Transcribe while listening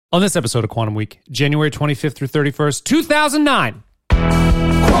On this episode of Quantum Week, January 25th through 31st, 2009. Quantum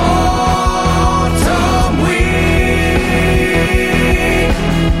Week.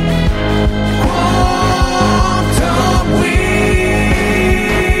 Quantum Week.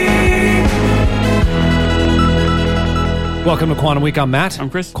 Welcome to Quantum Week. I'm Matt. I'm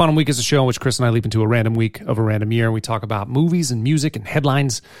Chris. Quantum Week is a show in which Chris and I leap into a random week of a random year. We talk about movies and music and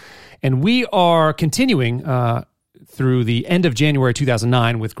headlines. And we are continuing through the end of January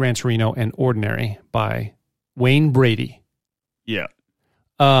 2009 with Gran Torino and Ordinary by Wayne Brady. Yeah.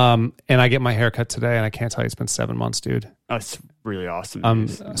 And I get my hair cut today, and I can't tell you, it's been 7 months, dude. That's really awesome. I'm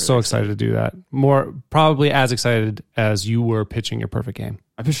really so excited to do that. Probably as excited as you were pitching your perfect game.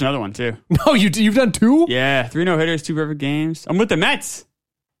 I pitched another one too. No, you've done two? Yeah, 3 no-hitters, 2 perfect games. I'm with the Mets.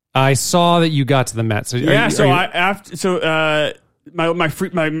 I saw that you got to the Mets.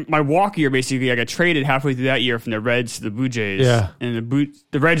 My walk year, basically, I got traded halfway through that year from the Reds to the Blue Jays. Yeah. And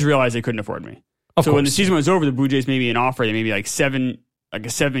the Reds realized they couldn't afford me. Of so course. when the season was over, the Blue Jays made me an offer. They made me like a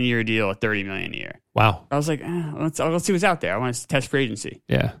 7-year deal at $30 million a year. Wow. I was like, let's see what's out there. I want to test free agency.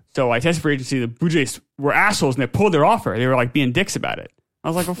 Yeah. So I tested free agency. The Blue Jays were assholes and they pulled their offer. They were like being dicks about it. I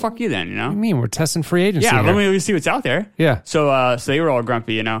was like, well, fuck you then, you know? What do you mean? We're testing free agency Yeah, here. let me see what's out there. Yeah. So they were all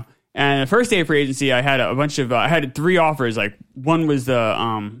grumpy, you know. And the first day of free agency, I had a bunch of I had 3 offers. Like one was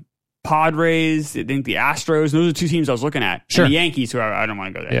the Padres, I think the Astros. Those are 2 teams I was looking at. Sure. And the Yankees, who I don't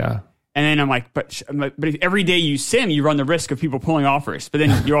want to go there. Yeah. And then I'm like, but if every day you sim, you run the risk of people pulling offers. But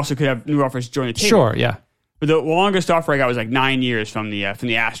then you also could have new offers join the table. Sure. Yeah. But the longest offer I got was like 9 years from the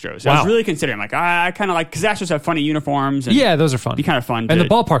Astros. Wow. I was really considering, like, I kind of like, because Astros have funny uniforms. And Yeah, those are fun. be kind of fun. And the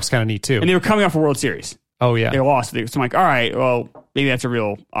ballpark's kind of neat too. And they were coming off a World Series. Oh, yeah. They lost. So I'm like, all right, well, maybe that's a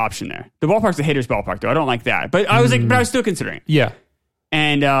real option there. The ballpark's a hater's ballpark, though. I don't like that. But I was like, but I was still considering it. Yeah.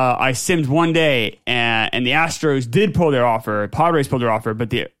 And I simmed one day, and the Astros did pull their offer. Padres pulled their offer,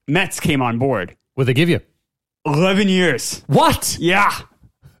 but the Mets came on board. What'd they give you? 11 years. What? Yeah.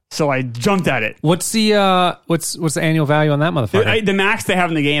 So I jumped at it. What's the annual value on that motherfucker? The max they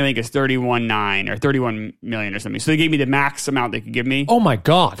have in the game, I think, is 31.9 or 31 million or something. So they gave me the max amount they could give me Oh my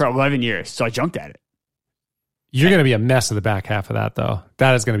God. for 11 years. So I jumped at it. You're going to be a mess of the back half of that, though.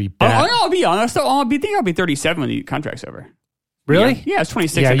 That is going to be bad. I'll be honest. I think I'll be 37 when the contract's over. Really? Yeah, it's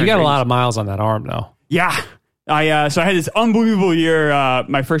 26. Yeah, you got a lot of miles on that arm, though. Yeah. So I had this unbelievable year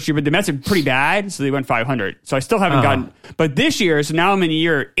my first year, but the Mets are pretty bad, so they went 500. So I still haven't gotten... But this year, so now I'm in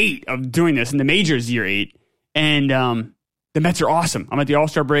year 8 of doing this, and the majors year 8, and the Mets are awesome. I'm at the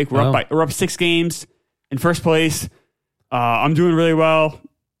All-Star break. We're up 6 games in first place. I'm doing really well.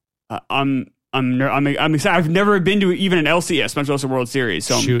 I'm excited. I've never been to even an LCS, much less a World Series,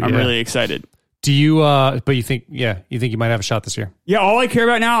 so I'm really excited. Do you, but you think you might have a shot this year? Yeah, all I care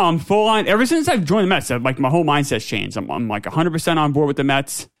about now, I'm full on. Ever since I've joined the Mets, like my whole mindset's changed. I'm like 100% on board with the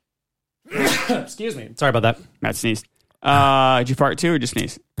Mets. Excuse me. Sorry about that. Matt sneezed. Did you fart too or just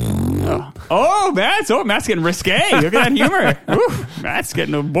sneeze? Matt's getting risque. Look at that humor. Ooh, Matt's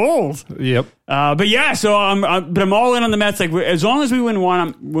getting bold. Yep. But yeah, so I'm all in on the Mets. Like as long as we win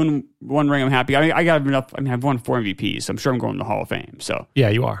one ring, I'm happy. I got enough. I've won 4 MVPs, so I'm sure I'm going to the Hall of Fame. So yeah,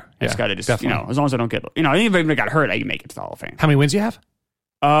 you are. I just got to definitely. as long as I don't get, even if I got hurt, I can make it to the Hall of Fame. How many wins do you have?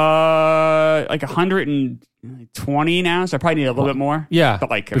 Like 120 now, so I probably need a little bit more. Yeah,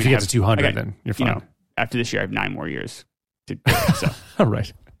 but like if you get to 200, then you're fine. After this year, I have 9 more years to so all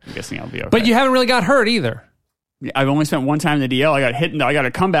right. I'm guessing I'll be okay. But you haven't really got hurt either. I've only spent one time in the DL. I got hit. I got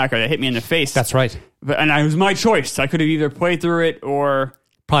a comeback, or they hit me in the face. That's right. And it was my choice. I could have either played through it or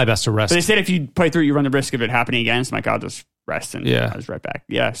probably best to rest. But they said if you play through it, you run the risk of it happening again. So I'm like, I'll just rest, and I was right back.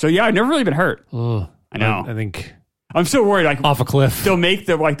 Yeah. So yeah, I've never really been hurt. Ugh. I know. I think I'm still worried. Like off a cliff, still make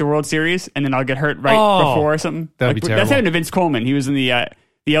the World Series, and then I'll get hurt before or something. That'd be terrible. That's happened to Vince Coleman. He was in the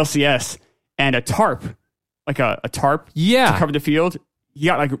LCS, and a tarp, like a tarp, to cover the field. He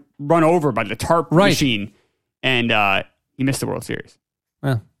got like run over by the tarp machine, and he missed the World Series.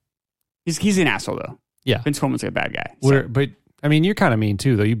 Well, he's an asshole though. Yeah, Vince Coleman's like a bad guy. So. But I mean, you're kind of mean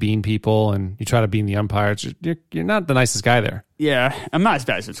too, though. You bean people and you try to bean the umpires. You're not the nicest guy there. Yeah, I'm not as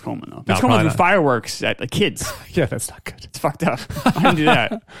bad as Vince Coleman though. Vince Coleman threw fireworks at the kids. Yeah, that's not good. It's fucked up. I didn't do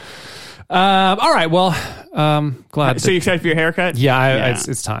that. All right. Well, glad. So you excited for your haircut? Yeah,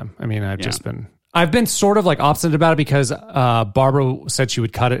 it's time. I mean, I've been sort of like obstinate about it because Barbara said she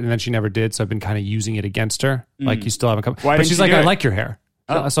would cut it and then she never did. So I've been kind of using it against her. Like you still haven't cut. But she's like, I like your hair.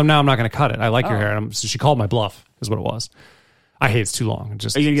 So now I'm not going to cut it. I like your hair. So she called my bluff is what it was. I hate it's too long. Are you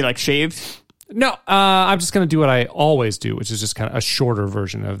going to get like shaved? No, I'm just going to do what I always do, which is just kind of a shorter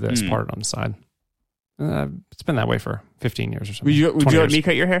version of this part on the side. It's been that way for 15 years or something. Would you let me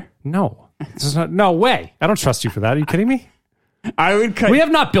cut your hair? No. No way. I don't trust you for that. Are you kidding me? I would cut. We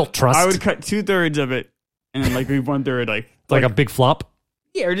have not built trust. I would cut 2/3 of it, and then like leave 1/3 like a big flop.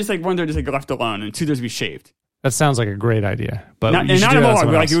 Yeah, or just like 1/3 just like left alone, and 2/3 would be shaved. That sounds like a great idea, but not a mohawk.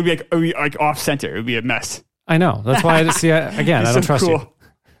 Like it would be like off center. It would be a mess. I know. That's why I just see. Again, I don't trust you.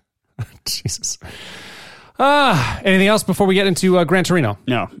 Jesus. Anything else before we get into Gran Torino?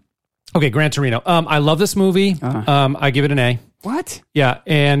 No. Okay, Gran Torino. I love this movie. I give it an A. What? Yeah,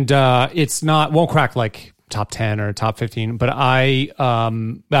 and it's won't crack like top 10 or top 15, but I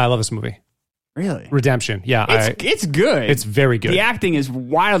love this movie. Really? Redemption. Yeah, it's good. It's very good. The acting is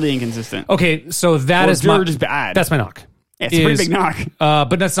wildly inconsistent. Okay, so just bad. That's my knock. Yeah, it's a pretty big knock.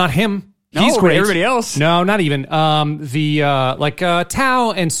 But that's not him. No, he's great. Everybody else? No, not even. Tao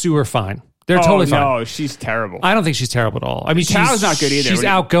and Sue are fine. They're totally fine. No, she's terrible. I don't think she's terrible at all. I mean, Tao's not good either. She's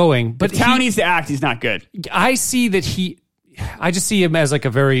outgoing, but Tao needs to act. He's not good. I see that I just see him as like a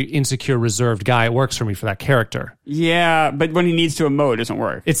very insecure, reserved guy. It works for me for that character. Yeah, but when he needs to emote, it doesn't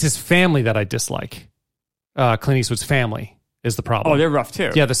work. It's his family that I dislike. Clint Eastwood's family is the problem. Oh, they're rough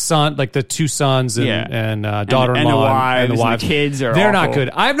too. Yeah, the son, like the two sons and daughter-in-law and the wives, and the kids are. They're awful. not good.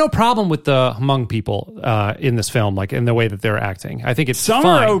 I have no problem with the Hmong people in this film, like in the way that they're acting. I think it's some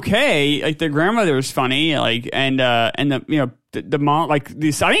fine. are okay. Like the grandmother was funny, like and the the mom, like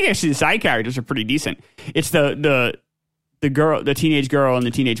these. I think actually the side characters are pretty decent. It's the girl, the teenage girl, and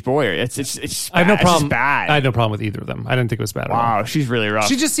the teenage boy. It's bad. I have no problem. It's just bad. I had no problem with either of them. I didn't think it was bad at all. Wow, she's really rough.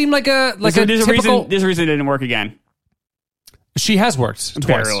 She just seemed like a there's typical. There's a reason it didn't work again. She has worked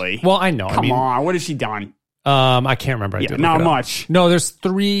twice. Barely. Well, I know. Come on, what has she done? I can't remember. Not much. No, there's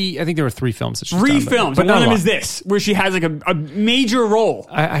 3. I think there were 3 films that she's done. 3 films, but one of them is this, where she has like a major role.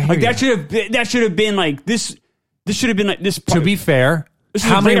 I hear like you. that should have been like this. This should have been like this. To be fair, this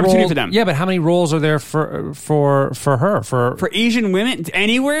is a great opportunity for them. Yeah, but how many roles are there for her for Asian women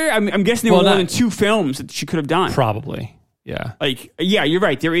anywhere? I'm guessing there were more than 2 films that she could have done. Probably. Yeah. Like, yeah, you're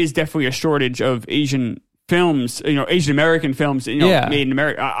right. There is definitely a shortage of Asian films, Asian American films, made in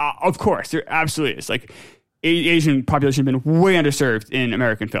America. Of course, there absolutely is. Like, Asian population has been way underserved in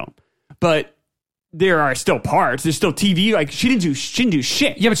American film, but there are still parts. There's still TV. Like, she didn't do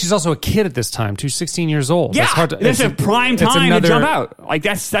shit. Yeah, but she's also a kid at this time, too. 16 years old. Yeah, that's hard to, that's a prime time to jump out. Like,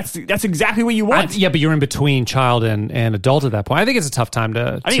 that's exactly what you want. Yeah, but you're in between child and adult at that point. I think it's a tough time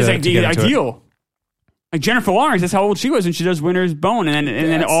to. I think it's ideal. Like Jennifer Lawrence, that's how old she was when she does Winter's Bone, and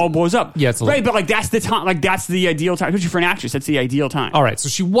then it all blows up. Yeah, it's right, but like that's the time, like that's the ideal time, especially for an actress. That's the ideal time. All right, so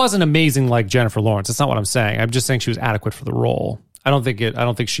she wasn't amazing like Jennifer Lawrence. That's not what I'm saying. I'm just saying she was adequate for the role. I don't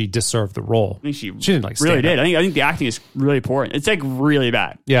think she deserved the role. I think she didn't like really did. up. I think the acting is really poor. It's like really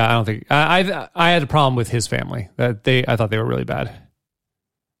bad. Yeah, I don't think I had a problem with his family. I thought they were really bad.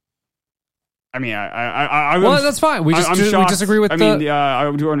 I mean, well, that's fine. We disagree with.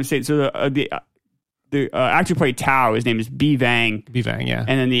 I do want to say so. The actor who played Tao, his name is B. Vang. B. Vang, yeah.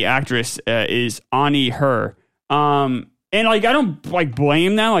 And then the actress is Ani Her. And like I don't like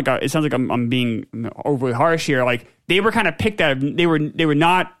blame them. Like it sounds like I'm being overly harsh here. Like they were kind of picked out of they were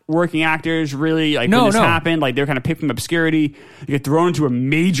not working actors really. Like when this happened, like they were kind of picked from obscurity. They get thrown into a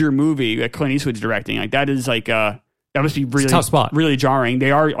major movie that Clint Eastwood's directing. Like that is like that must be really tough spot. Really jarring.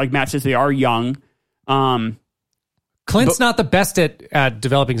 They are, like Matt says, they are young. Clint's not the best at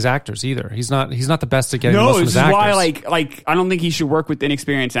developing his actors either. He's not the best at getting most of his actors. No, this is why like I don't think he should work with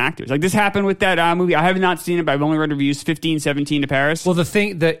inexperienced actors. Like this happened with that movie. I have not seen it, but I've only read reviews. 15-17 to Paris. Well,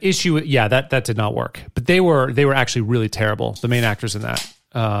 the issue, that did not work. But they were actually really terrible. The main actors in that,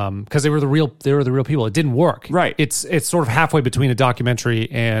 because they were the real people. It didn't work. Right. It's sort of halfway between a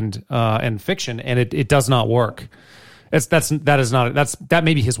documentary and fiction, and it does not work. That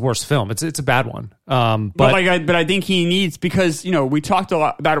may be his worst film. It's a bad one. But I think he needs, because we talked a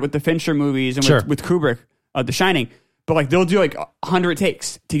lot about it with the Fincher movies and with Kubrick, The Shining. But like they'll do like 100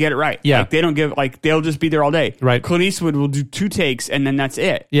 takes to get it right. Yeah, like they don't give they'll just be there all day. Right. Clint Eastwood will do 2 takes and then that's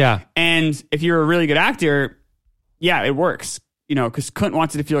it. Yeah. And if you're a really good actor, yeah, it works. Because Clint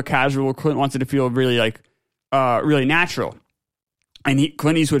wants it to feel casual. Clint wants it to feel really really natural. And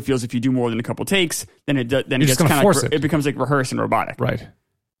Clint Eastwood feels if you do more than a couple takes, then it gets kind of like, it becomes like rehearsed and robotic. Right.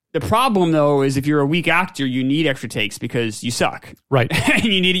 The problem though is if you're a weak actor, you need extra takes because you suck. Right. And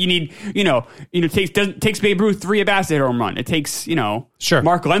you need takes Babe Ruth 3 at-bats home run. It takes Mark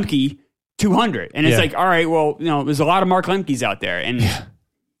Lemke 200, and it's like, all right, well there's a lot of Mark Lemkes out there, and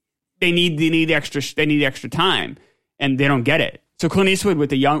they need extra time, and they don't get it. So Clint Eastwood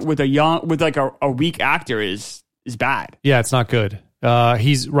with a weak actor is bad. Yeah, it's not good.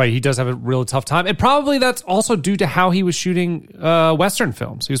 He's right. He does have a real tough time. And probably that's also due to how he was shooting Western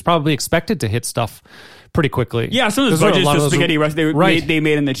films. He was probably expected to hit stuff pretty quickly. Yeah, some of those budgets, the spaghetti West, they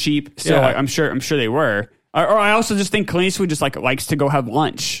made in the cheap. So I'm sure they were. Or I also just think Clint Eastwood just like likes to go have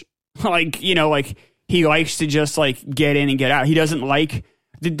lunch. Like, you know, like he likes to just like get in and get out. He doesn't like,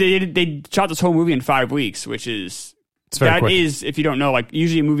 they shot this whole movie in 5 weeks, which is, if you don't know, like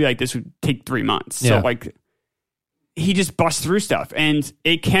usually a movie like this would take 3 months. Yeah. So like he just busts through stuff, and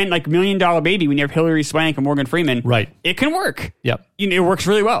it can, like $1 Million Baby, when you have Hilary Swank and Morgan Freeman, right? It can work. Yep. You know, it works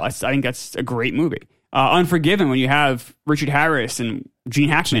really well. I think that's a great movie. Unforgiven, when you have Richard Harris and Gene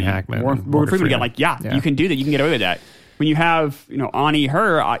Hackman, Morgan Freeman, again, like, you can do that. You can get away with that. When you have, you know, Ani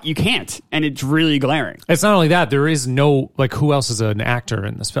Her, you can't, and it's really glaring. It's not only that, there is no, like, who else is an actor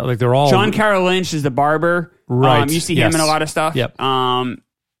in this film? Like, they're all... John Carroll Lynch is the barber. Right. You see him in a lot of stuff. Yep.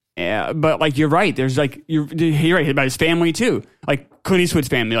 Yeah, but like you're right. There's like you're right about his family too. Like Clint Eastwood's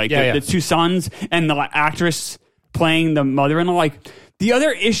family, like the 2 sons and the actress playing the mother-in-law. Like the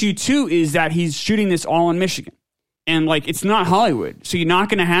other issue too is that he's shooting this all in Michigan, and like it's not Hollywood, so you're not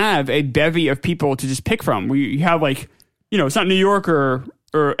going to have a bevy of people to just pick from. You have like, you know, it's not New York or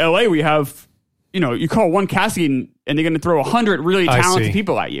LA. We have, you know, you call one casting and they're going to throw 100 really talented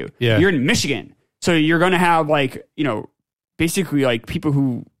people at you. Yeah. You're in Michigan, so you're going to have like, you know, basically like people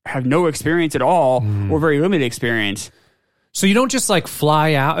who have no experience at all or very limited experience. So you don't just like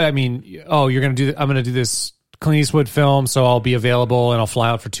fly out. I mean, oh, I'm going to do this Clint Eastwood film, so I'll be available and I'll fly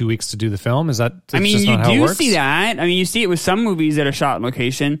out for 2 weeks to do the film. Is that? I mean, you do see that. I mean, you see it with some movies that are shot on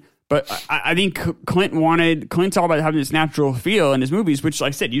location, but I think Clint's all about having this natural feel in his movies, which, like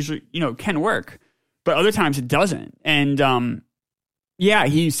I said, usually, you know, can work, but other times it doesn't. And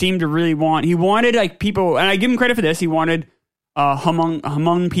he seemed to really he wanted like people, and I give him credit for this. He wanted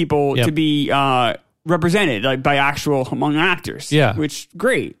Hmong people to be represented, like by actual Hmong actors. Yeah, which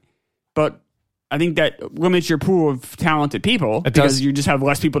great, but I think that limits your pool of talented people because you just have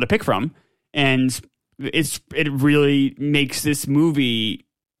less people to pick from, and it really makes this movie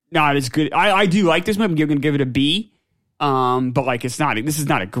not as good. I do like this movie. I'm going to give it a B. But like this is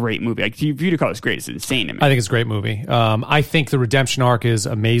not a great movie. Like, for you to call this great, it's insane to me. I think it's a great movie. I think the redemption arc is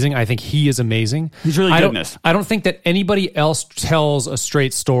amazing. I think he is amazing. He's really good in this. I don't think that anybody else tells a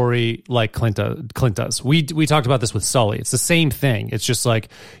straight story like Clint does. We talked about this with Sully. It's the same thing. It's just like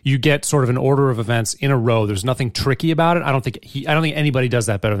you get sort of an order of events in a row. There's nothing tricky about it. I don't think anybody does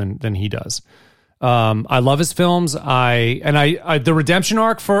that better than he does. I love his films. The redemption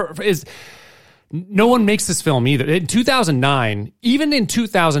arc is. No one makes this film either. In 2009,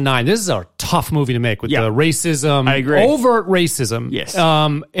 this is a tough movie to make with the racism, I agree. Overt racism. Yes.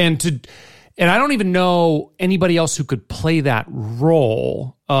 And I don't even know anybody else who could play that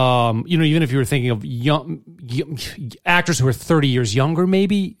role. You know, even if you were thinking of young actors who are 30 years younger,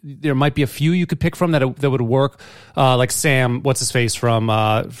 maybe there might be a few you could pick from that would work. Like Sam, what's his face from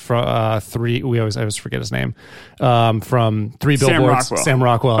Three? I always forget his name. From Three Billboards. Sam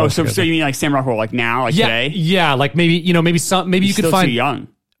Rockwell. Oh, so you mean like Sam Rockwell, like now, like today? Yeah, like maybe you could still find too young.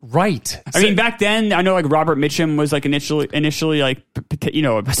 Right. I mean, back then, I know like Robert Mitchum was like initially like a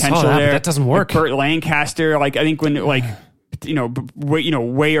potential there. But that doesn't work. Like Burt Lancaster, like I think when like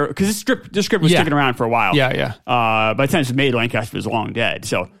way because the script was sticking around for a while. Yeah. By the time it was made, Lancaster was long dead.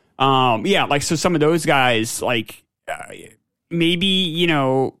 So like so some of those guys like maybe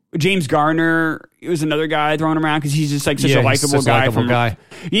James Garner was another guy thrown around because he's just like such a likable guy.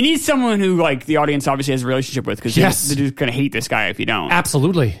 You need someone who like the audience obviously has a relationship with because they're just going to hate this guy if you don't.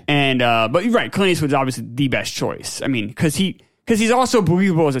 Absolutely. And but you're right, Clint Eastwood's obviously the best choice. I mean, because he's also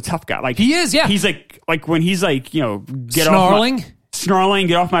believable as a tough guy. Like he is, yeah. He's like when he's like snarling,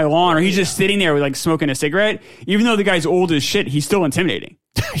 get off my lawn, or he's just sitting there with like smoking a cigarette. Even though the guy's old as shit, he's still intimidating.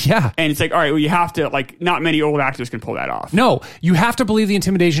 Yeah. And it's like, all right, well, you have to, like, not many old actors can pull that off. No, you have to believe the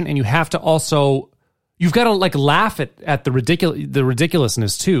intimidation, and you have to also, you've got to like laugh at the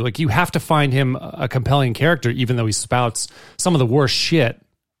ridiculousness too. Like you have to find him a compelling character, even though he spouts some of the worst shit.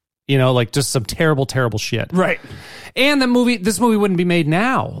 Like just some terrible, terrible shit. Right. And this movie wouldn't be made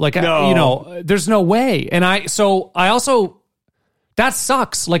now. Like, no. There's no way. And I also, that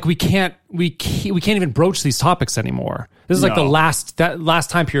sucks. Like we can't even broach these topics anymore. This is like the last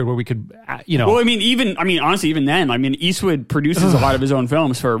time period where we could, Well, honestly, even then, Eastwood produces a lot of his own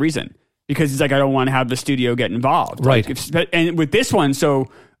films for a reason because he's like, I don't want to have the studio get involved. Right. And with this one,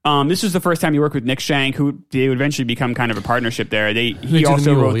 this was the first time he worked with Nick Shank, who they would eventually become kind of a partnership there. He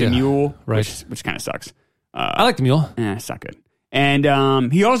also wrote The Mule, right. which kind of sucks. I like The Mule. It's not good.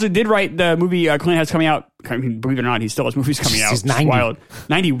 And he also did write the movie Clint has coming out. I mean, believe it or not, he still has movies coming out. He's 90. Wild.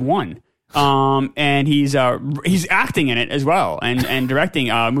 91. And he's acting in it as well and directing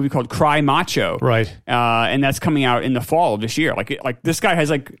a movie called Cry Macho. Right. And that's coming out in the fall of this year. Like this guy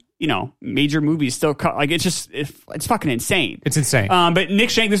has major movies still it's fucking insane. It's insane. But Nick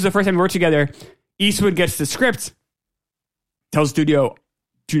Shank, this is the first time we worked together. Eastwood gets the script, tells studio,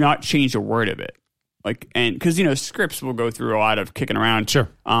 do not change a word of it. Like, and because, scripts will go through a lot of kicking around. Sure.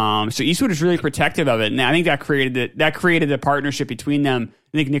 So Eastwood is really protective of it. And I think that created the partnership between them.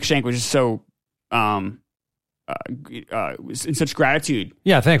 I think Nick Shank was just so, was in such gratitude.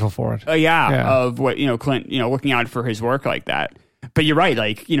 Yeah. Thankful for it. Of what, Clint, looking out for his work like that. But you're right.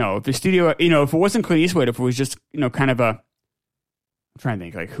 Like, if the studio, if it wasn't Clint Eastwood, if it was just, kind of I'm trying to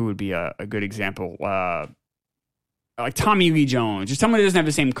think like who would be a good example, like Tommy Lee Jones, just someone who doesn't have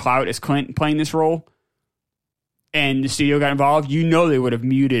the same clout as Clint playing this role, and the studio got involved, they would have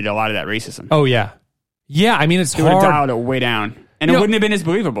muted a lot of that racism. Oh, yeah. Yeah, I mean, it's they hard. They would have dialed it way down, and it wouldn't have been as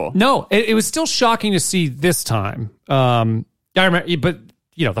believable. No, it was still shocking to see this time. I remember, but,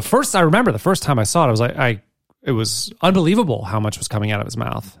 I remember the first time I saw it, I was like, it was unbelievable how much was coming out of his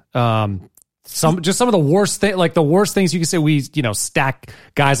mouth. Some of the worst the worst things you can say. We stack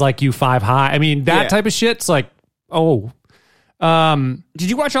guys like you 5 high. I mean that type of shit. It's like, oh. Did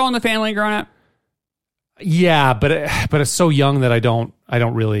you watch All in the Family growing up? Yeah, but it's so young that I don't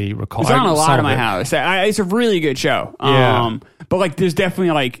really recall. It's on a lot of my house. It's a really good show. Yeah. But like, there's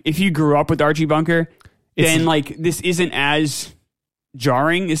definitely like, if you grew up with Archie Bunker, then like this isn't as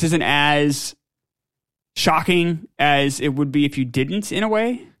jarring. This isn't as shocking as it would be if you didn't, in a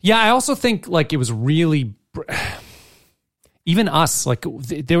way. Yeah, I also think like it was really, even us, like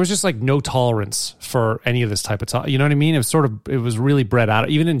there was just like no tolerance for any of this type of talk. You know what I mean? It was really bred out.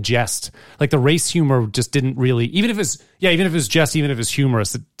 Even in jest, like the race humor just didn't really. Even if it's jest, even if it's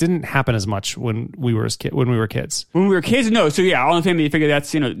humorous, it didn't happen as much when we were kids. When we were kids, no. So yeah, All in the Family. You figure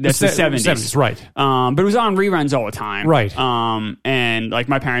that's the 70s, right? But it was on reruns all the time, right? And like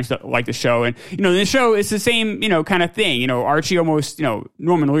my parents like the show, and the show is the same, kind of thing. Archie almost,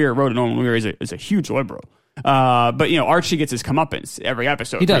 Norman Lear wrote it. Norman Lear is a huge liberal. But Archie gets his comeuppance every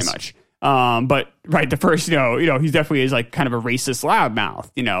episode, pretty much. But right, the first, he definitely is like kind of a racist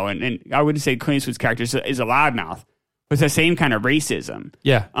loudmouth, and I wouldn't say Clint Eastwood's character is a loudmouth, but it's the same kind of racism.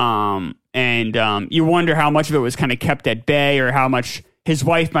 Yeah. And you wonder how much of it was kind of kept at bay, or how much his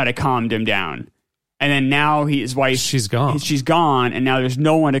wife might have calmed him down. And then now his wife, she's gone, and now there's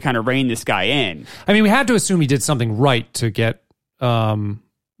no one to kind of rein this guy in. I mean, we had to assume he did something right to get,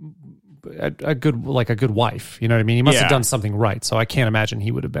 a good wife, you know what I mean? He must have done something right, so I can't imagine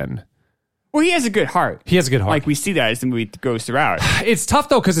he would have been. Well, he has a good heart. Like we see that as the movie goes throughout. It's tough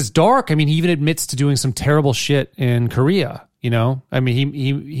though because it's dark. I mean, he even admits to doing some terrible shit in Korea. I mean,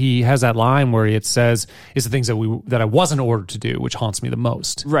 he has that line where it says, "It's the things that I wasn't ordered to do, which haunts me the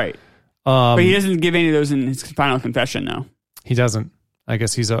most." Right. But he doesn't give any of those in his final confession, though. He doesn't. I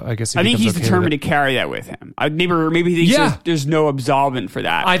think he's determined to carry that with him. Maybe he thinks there's no absolvent for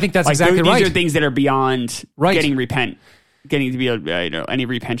that. I think that's exactly right. These are things that are beyond getting to be any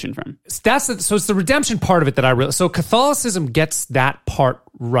repension from. So it's the redemption part of it that I really. So Catholicism gets that part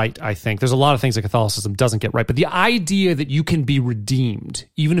right. I think there's a lot of things that Catholicism doesn't get right, but the idea that you can be redeemed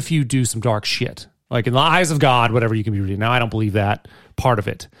even if you do some dark shit, like in the eyes of God, whatever, you can be redeemed. Now I don't believe that part of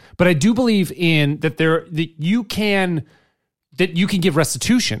it, but I do believe in that you can give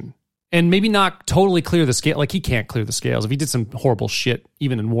restitution and maybe not totally clear the scale. Like he can't clear the scales. If he did some horrible shit,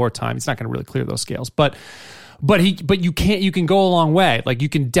 even in wartime, he's not going to really clear those scales. But you can go a long way. Like you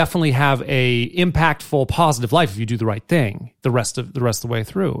can definitely have a impactful, positive life if you do the right thing the rest of the way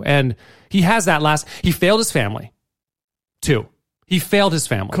through. And he has that he failed his family too. He failed his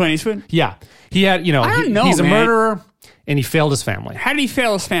family. Clint Eastwood? Yeah. He had, I don't know, he's a murderer. And he failed his family. How did he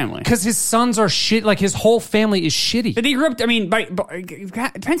fail his family? Because his sons are shit. Like his whole family is shitty. But he grew up. I mean, it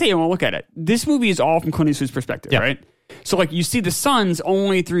depends how you want to look at it. This movie is all from Clint Eastwood's perspective, right? So, like, you see the sons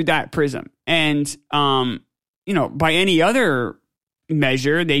only through that prism, and by any other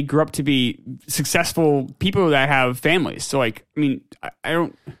measure, they grew up to be successful people that have families. So, like, I mean, I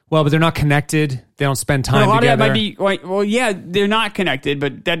don't. Well, but they're not connected. They don't spend time together. A lot of that might be like, well, yeah, they're not connected,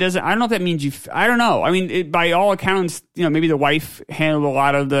 but that doesn't. I don't know if that means I don't know. I mean, by all accounts, maybe the wife handled a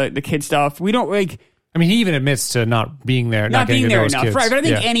lot of the kid stuff. We don't like. I mean, he even admits to not being there, not being there enough, kids. Right? But I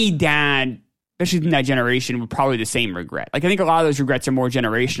think any dad, especially in that generation, would probably the same regret. Like, I think a lot of those regrets are more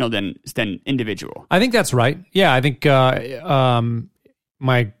generational than individual. I think that's right. Yeah, I think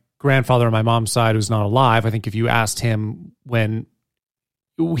my grandfather on my mom's side, who's not alive, I think if you asked him when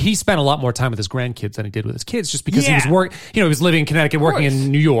he spent a lot more time with his grandkids than he did with his kids, just because he was he was living in Connecticut, working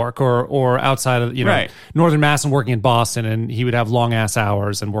in New York or outside of Northern Mass and working in Boston, and he would have long ass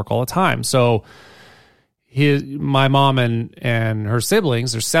hours and work all the time. So my mom and her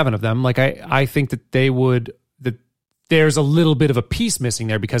siblings, there's 7 of them. Like I think that there's a little bit of a piece missing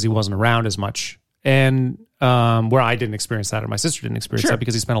there because he wasn't around as much and where I didn't experience that, or my sister didn't experience that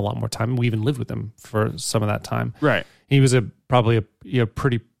because he spent a lot more time. We even lived with him for some of that time. Right. He was probably a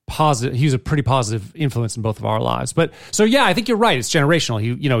pretty positive. He was a pretty positive influence in both of our lives. But so yeah, I think you're right. It's generational.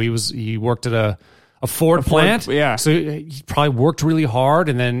 He worked at a Ford plant. Yeah. So he probably worked really hard,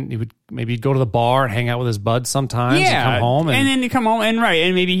 and then he'd go to the bar and hang out with his buds sometimes. Yeah. And come home, and then you come home and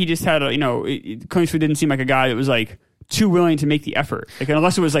maybe he just had Clint Eastwood didn't seem like a guy that was like too willing to make the effort, like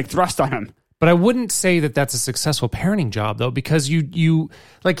unless it was like thrust on him. But I wouldn't say that that's a successful parenting job, though, because you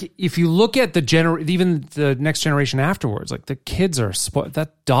like if you look at even the next generation afterwards, like the kids are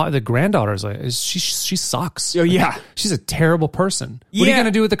the granddaughter's like she sucks. Oh yeah, she's a terrible person. What are you gonna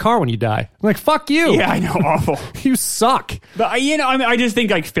do with the car when you die? I'm like, fuck you. Yeah, I know, awful. You suck. But I just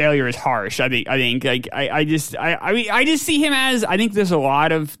think like failure is harsh. I think like I just see him as, I think there's a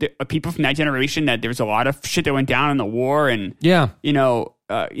lot of people from that generation that there's a lot of shit that went down in the war, and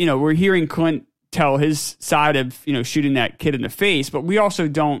we're hearing Clint tell his side of, shooting that kid in the face, but we also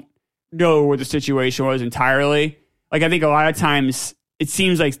don't know what the situation was entirely. Like, I think a lot of times it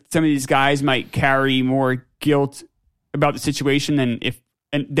seems like some of these guys might carry more guilt about the situation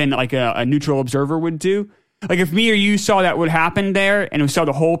than like a neutral observer would do. Like, if me or you saw that would happen there and we saw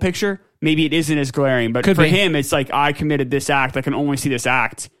the whole picture, maybe it isn't as glaring, but for him, it's like, I committed this act. I can only see this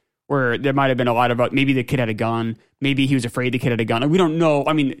act. Where there might have been a lot of, maybe the kid had a gun, maybe he was afraid the kid had a gun. Like, we don't know.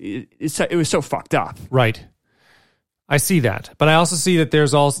 I mean, it was so fucked up. Right. I see that, but I also see that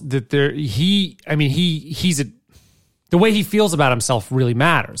there's also the way he feels about himself really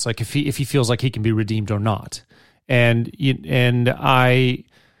matters. Like if he feels like he can be redeemed or not, and he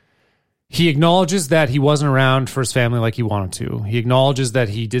acknowledges that he wasn't around for his family like he wanted to. He acknowledges that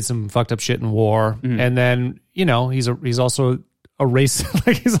he did some fucked up shit in war, and then he's also a racist,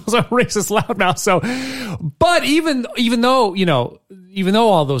 like he's also a racist loudmouth. So, but even though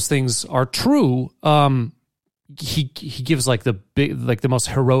all those things are true, he gives like the most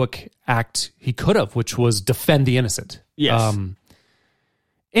heroic act he could have, which was defend the innocent. Yes.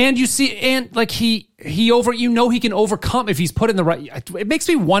 And you see, and like he can overcome if he's put in the right. It makes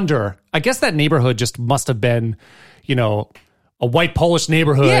me wonder. I guess that neighborhood just must have been, a white Polish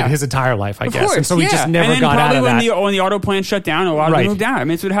neighborhood his entire life, I guess. Course, and so he just never got out of that. When the auto plant shut down, a lot of them moved out. I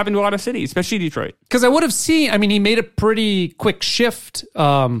mean, it's what happened to a lot of cities, especially Detroit. Because I would have seen, he made a pretty quick shift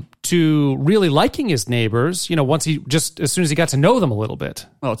to really liking his neighbors, as soon as he got to know them a little bit.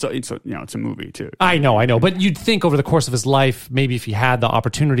 Well, it's a movie too. I know. But you'd think over the course of his life, maybe if he had the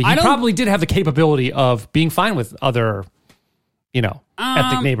opportunity, he probably did have the capability of being fine with other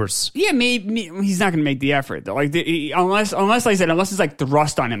ethnic neighbors. Yeah, maybe he's not going to make the effort though. Like unless like I said, unless it's like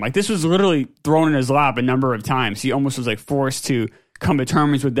thrust on him. Like this was literally thrown in his lap a number of times. He almost was like forced to come to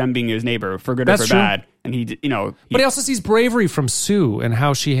terms with them being his neighbor for good or for bad. And he but he also sees bravery from Sue and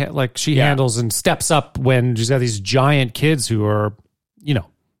how she handles and steps up when she's got these giant kids who are,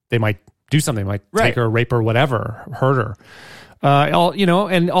 they might do something, might take her, rape her, whatever, hurt her.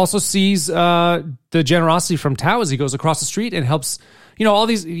 And also sees the generosity from Tao as he goes across the street and helps, all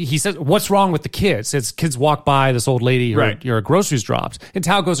these, he says, what's wrong with the kids? Says kids walk by this old lady, her groceries dropped, and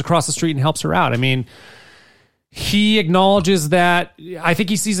Tao goes across the street and helps her out. I mean, he acknowledges that, I think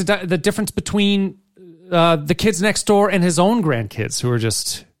he sees the difference between the kids next door and his own grandkids who are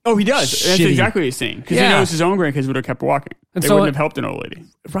just... Oh, he does. Shitty. That's exactly what he's saying. Because he knows his own grandkids would have kept walking. They wouldn't have helped an old lady.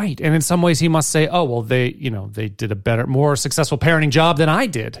 Right. And in some ways he must say, oh, well, they did a better, more successful parenting job than I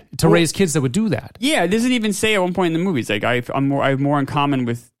did to raise kids that would do that. Yeah. It doesn't even say at one point in the movie, it's like, I have more in common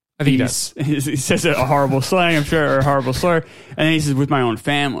with I think these. He does. He says a horrible slang, I'm sure, or a horrible slur. And then he says, with my own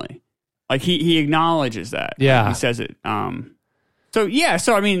family. Like he acknowledges that. Yeah. He says it. So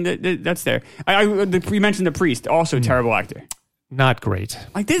I mean, that's there. We mentioned the priest, also a terrible actor. Not great.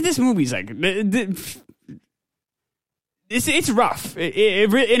 Like this movie's like it's rough. It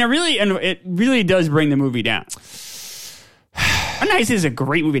really does bring the movie down. Nice is a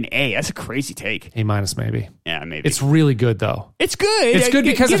great movie. An A. That's a crazy take. A- maybe. Yeah, maybe. It's really good though. It's good. It's good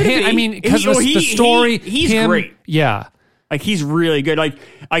because of him. Because of the story. He's him, great. Yeah. Like he's really good. Like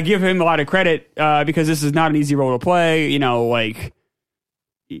I give him a lot of credit because this is not an easy role to play.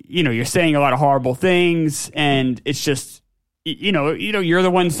 You're saying a lot of horrible things, and it's just. You're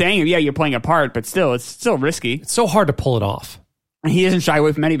the one saying, yeah, you're playing a part, but still, it's still risky. It's so hard to pull it off. And he doesn't shy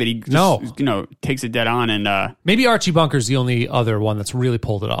away from any of it. He just, takes it dead on. And maybe Archie Bunker's the only other one that's really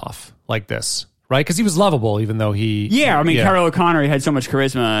pulled it off like this, right? Because he was lovable, even though he... Yeah, Carol O'Connor had so much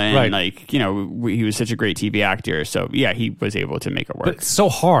charisma, and he was such a great TV actor. So yeah, he was able to make it work. But it's so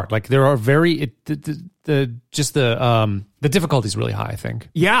hard. Like there are the difficulty is really high, I think.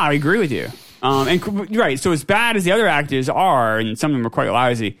 Yeah, I agree with you. So as bad as the other actors are, and some of them are quite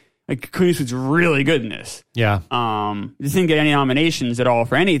lousy, Like Clint Eastwood's really good in this. Yeah. Just didn't get any nominations at all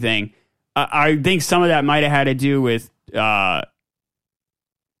for anything. I think some of that might have had to do with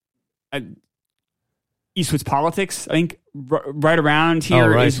Eastwood's politics. I think right around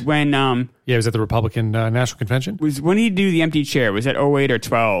here is when it was at the Republican National Convention. Was when he do the empty chair? Was that 08 or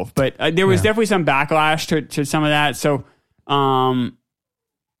 12? But there was definitely some backlash to some of that. So I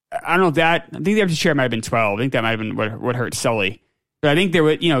don't know if that. I think the empty chair might have been 12. I think that might have been what hurt Sully. But I think there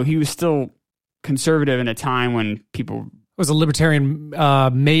was, he was still conservative in a time when people. Was a libertarian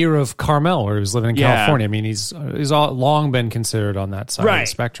mayor of Carmel, where he was living in California. I mean, he's long been considered on that side of the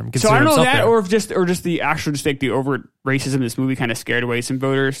spectrum. So I don't know that, or just the actual, just like the overt racism in this movie kind of scared away some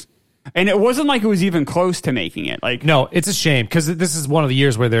voters. And it wasn't like it was even close to making it. Like, no, it's a shame because this is one of the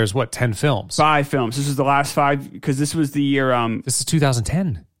years where there's 10 films, 5 films. This was the last 5 because this was the year. This is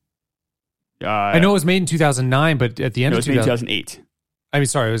 2010. I know it was made in 2009, but at the end of 2008. I mean,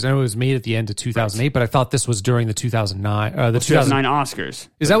 sorry, it was made at the end of 2008, but I thought this was during the 2009 2009 Oscars.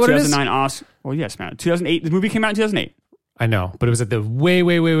 Is that what it is? 2009 Oscars. Well, yes, man. 2008. The movie came out in 2008. I know, but it was at the way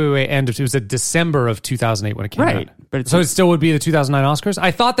end of. It was at December of 2008 when it came out. But so it still would be the 2009 Oscars.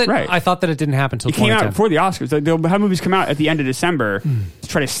 I thought that it didn't happen until it came out before the Oscars. Like, they'll have movies come out at the end of December to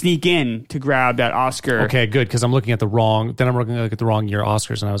try to sneak in to grab that Oscar. Okay, good, because I'm looking at the wrong. Then I'm looking at the wrong year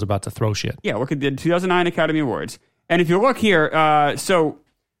Oscars, and I was about to throw shit. Yeah, look at the 2009 Academy Awards, and if you look here, so.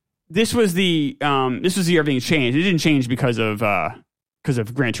 This was the year everything changed. It didn't change because of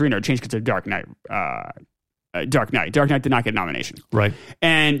Gran Torino. It changed because of Dark Knight. Dark Knight did not get a nomination. Right.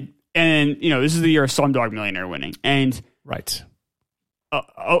 And this is the year of Slumdog Millionaire winning. And right.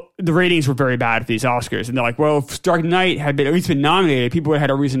 The ratings were very bad for these Oscars. And they're like, well, if Dark Knight had at least been nominated, people would have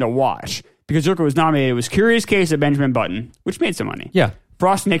had a reason to watch. Because Joker was nominated. It was Curious Case of Benjamin Button, which made some money. Yeah.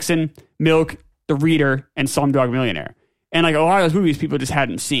 Frost Nixon, Milk, The Reader, and Slumdog Millionaire. And like a lot of those movies people just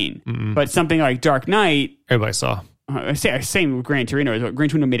hadn't seen. Mm-mm. But something like Dark Knight. Everybody saw. Same with Gran Torino. Gran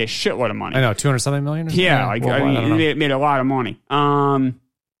Torino made a shitload of money. I know, 200-something million? Or yeah, it made a lot of money.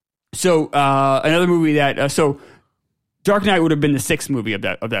 So another movie that... so Dark Knight would have been the 6th movie of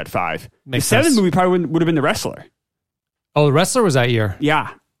that 5. Makes the 7th sense. movie probably would have been The Wrestler. Oh, The Wrestler was that year?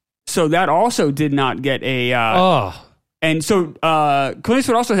 Yeah. So that also did not get a... And so Clint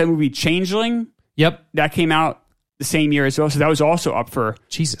Eastwood also had a movie Changeling. Yep. That came out the same year as well, so that was also up for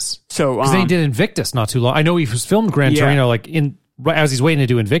Jesus. So because then he did Invictus not too long. I know he was filmed Gran Torino as he's waiting to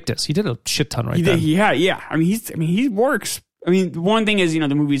do Invictus. He did a shit ton then. Yeah. I mean, he works. I mean, one thing is the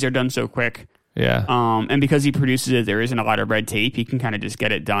movies are done so quick. Yeah. And because he produces it, there isn't a lot of red tape. He can kind of just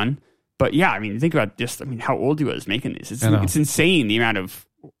get it done. But yeah, I mean, think about just how old he was making this. It's insane the amount of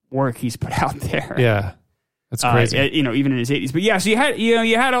work he's put out there. Yeah. That's crazy. Even in his 80s. But yeah, so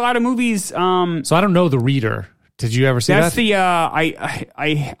you had a lot of movies. So I don't know The Reader. Did you ever see that? That's the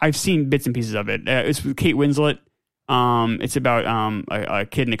I've seen bits and pieces of it. It's with Kate Winslet. It's about a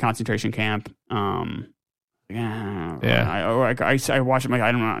kid in a concentration camp. I watched it.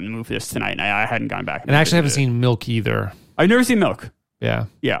 I'm not in the mood for this tonight. And I hadn't gone back. And I actually haven't seen Milk either. I've never seen Milk. Yeah.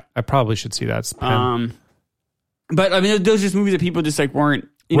 I probably should see that. But I mean, those are just movies that people just like weren't.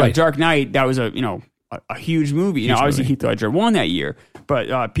 Dark Knight. That was a huge movie. Obviously Heath Ledger won that year,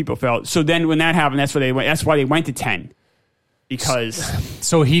 but people felt so. Then when that happened, that's why they went to 10 because.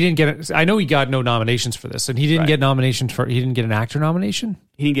 So he didn't get. I know he got no nominations for this, and he didn't get nominations for. He didn't get an actor nomination.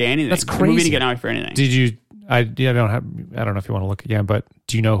 He didn't get anything. That's crazy. The movie didn't get nominated for anything. Did you? I don't know if you want to look again, but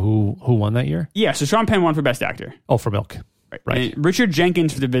do you know who won that year? Yeah, so Sean Penn won for Best Actor. Oh, for Milk, right? And Richard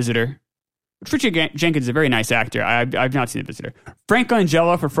Jenkins for The Visitor. Richard Jenkins is a very nice actor. I've not seen The Visitor. Frank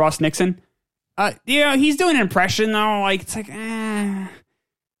Langella for Frost Nixon. He's doing an impression though. Like it's like, all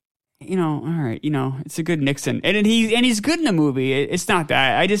right, it's a good Nixon, and he's good in the movie. It's not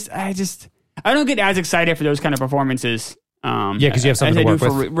that. I don't get as excited for those kind of performances. Because you have something to work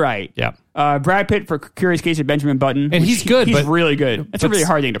with, right? Yeah. Brad Pitt for Curious Case of Benjamin Button, and he's good. He's really good. That's a really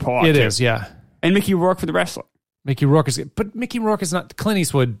hard thing to pull off. It is, yeah. And Mickey Rourke for The Wrestler. Mickey Rourke is good, but Mickey Rourke is not. Clint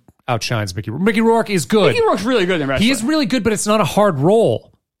Eastwood outshines Mickey Rourke. Mickey Rourke is good. Mickey Rourke's really good in The Wrestler. He is really good, but it's not a hard role.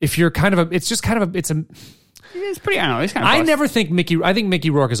 If you're it's pretty. I don't know. He's kind of. I never think I think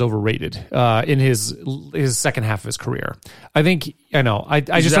Mickey Rourke is overrated in his second half of his career. I think I know. I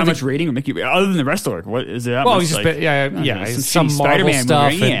just that much rating of Mickey other than The Wrestler. What is it? Well, he's just some Marvel Spider-Man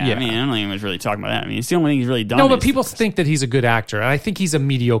stuff. Movie. I mean, I don't even was really talking about that. I mean, it's the only thing he's really done. No, but people think that he's a good actor, and I think he's a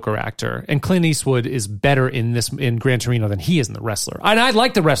mediocre actor. And Clint Eastwood is better in Gran Torino than he is in The Wrestler. And I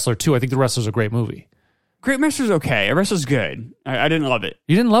like The Wrestler too. I think The Wrestler's a great movie. Great Wrestler's okay. The Wrestler's good. I didn't love it.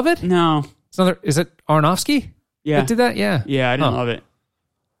 You didn't love it? No. Is it Aronofsky? Yeah. That did that? Yeah. Yeah, I didn't love it.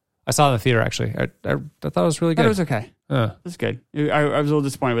 I saw it in the theater, actually. I thought it was really good. It was okay. It was good. I was a little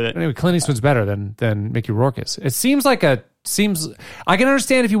disappointed with it. Anyway, Clint Eastwood's better than Mickey Rourke is. It seems like I can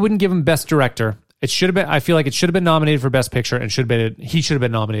understand if you wouldn't give him Best Director. It should have been. I feel like it should have been nominated for Best Picture, and he should have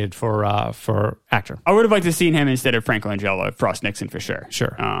been nominated for actor. I would have liked to seen him instead of Frank Langella, Frost Nixon for sure.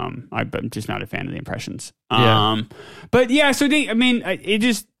 Sure. I'm just not a fan of the impressions. Yeah. But yeah, so it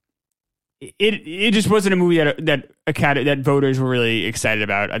just wasn't a movie that voters were really excited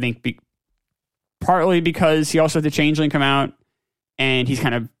about. I think partly because he also had The Changeling come out, and he's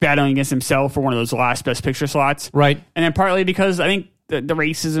kind of battling against himself for one of those last Best Picture slots, right? And then partly because I think the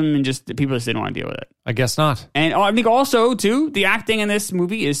racism and just the people just didn't want to deal with it. I guess not. And I think also too, the acting in this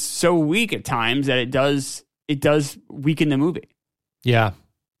movie is so weak at times that it does weaken the movie. Yeah.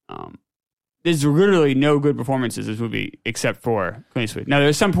 There's literally no good performances in this movie except for Clint Eastwood. Now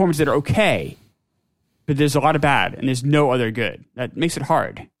there's some performances that are okay, but there's a lot of bad and there's no other good. That makes it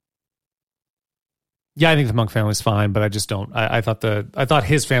hard. Yeah, I think the Monk family's fine, but I just don't. I thought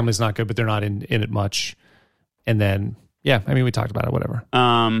his family's not good, but they're not in it much. And then. Yeah, I mean, we talked about it, whatever.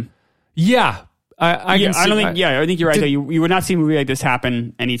 Yeah. I think you're right. Though. You would not see a movie like this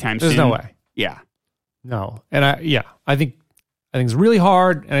happen anytime soon. There's no way. Yeah. No. And I think it's really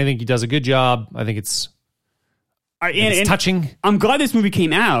hard, and I think he does a good job. I think it's touching. I'm glad this movie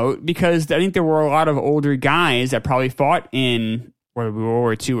came out because I think there were a lot of older guys that probably fought in World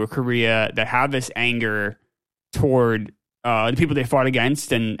War II or Korea that have this anger toward the people they fought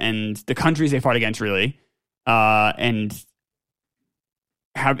against and the countries they fought against, really. And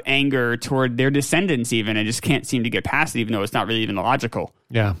have anger toward their descendants even, and just can't seem to get past it, even though it's not really even logical.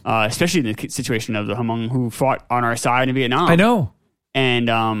 Yeah. Especially in the situation of the Hmong who fought on our side in Vietnam. I know. And,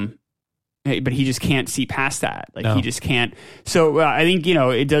 but he just can't see past that. He just can't. So I think,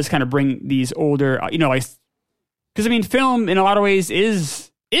 it does kind of bring these older, because I mean, film in a lot of ways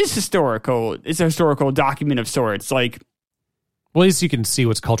is historical. It's a historical document of sorts. Well, at least you can see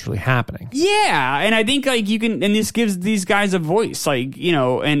what's culturally happening. Yeah, and I think you can, and this gives these guys a voice,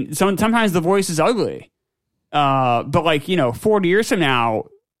 and sometimes the voice is ugly. But 40 years from now,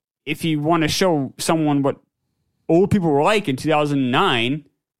 if you want to show someone what old people were like in 2009,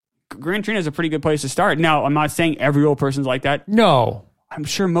 Gran Torino is a pretty good place to start. Now, I'm not saying every old person's like that. No. I'm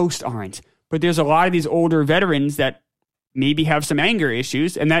sure most aren't. But there's a lot of these older veterans that maybe have some anger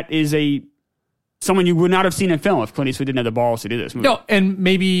issues, and that is someone you would not have seen in film if Clint Eastwood didn't have the balls to do this movie. No, and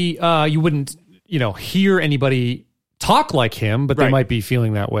maybe you wouldn't, hear anybody talk like him, but they might be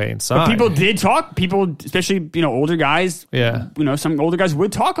feeling that way inside. But people did talk. People, especially older guys. Yeah. Some older guys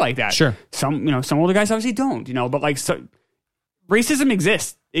would talk like that. Sure. Some older guys obviously don't. But racism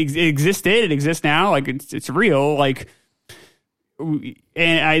exists. It existed. It exists now. It's real.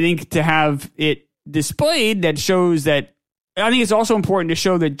 And I think to have it displayed that shows that. I think it's also important to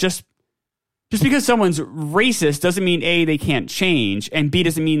show that just because someone's racist doesn't mean A, they can't change, and B,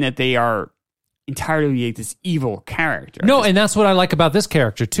 doesn't mean that they are entirely this evil character. No, and that's what I like about this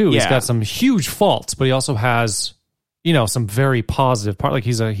character too. Yeah. He's got some huge faults, but he also has, some very positive part.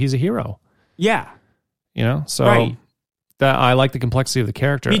 He's a hero. Yeah. So right. That I like the complexity of the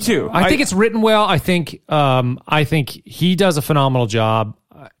character. Me too. I think it's written well. I think he does a phenomenal job.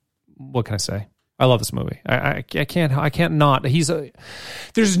 What can I say? I love this movie. I can't not.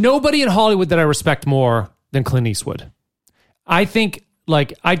 There's nobody in Hollywood that I respect more than Clint Eastwood. I think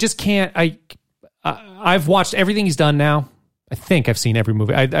I just can't. I've watched everything he's done now. I think I've seen every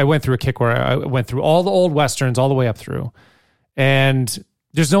movie. I went through a kick where I went through all the old Westerns all the way up through, and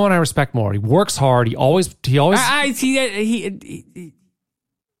there's no one I respect more. He works hard. He always. I see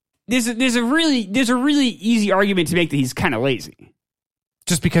that there's a really easy argument to make that he's kind of lazy.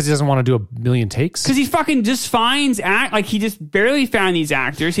 Just because he doesn't want to do a million takes? Because he fucking just finds he just barely found these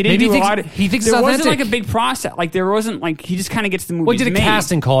actors. He didn't do a lot of. He thinks there it's wasn't authentic. A big process. There wasn't he just kind of gets the movie. Well, he did a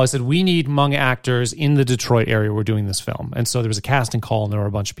casting call. I said we need Hmong actors in the Detroit area. We're doing this film, and so there was a casting call, and there were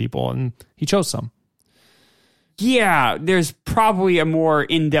a bunch of people, and he chose some. Yeah, there's probably a more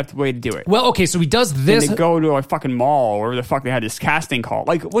in-depth way to do it. Well, okay, so he does this. And to go to a fucking mall or wherever the fuck they had this casting call.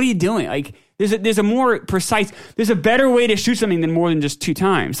 What are you doing? There's a more precise. There's a better way to shoot something than more than just 2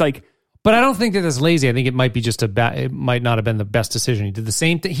 times. But I don't think that that's lazy. I think it might be just it might not have been the best decision. He did the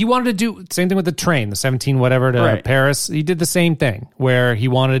same thing. He wanted to do the same thing with the train, the 17 whatever to Paris. He did the same thing where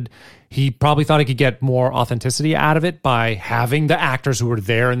he probably thought he could get more authenticity out of it by having the actors who were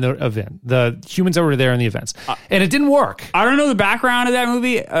there in the event, the humans that were there in the events. And it didn't work. I don't know the background of that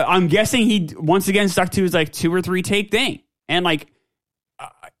movie. I'm guessing he once again stuck to his 2 or 3 take thing. And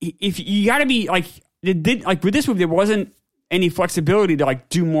if you got to be with this movie, there wasn't any flexibility to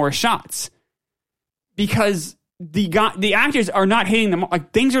do more shots because the actors are not hitting them.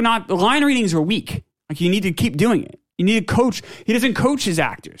 Like things are not, the line readings are weak. Like you need to keep doing it. You need to coach. He doesn't coach his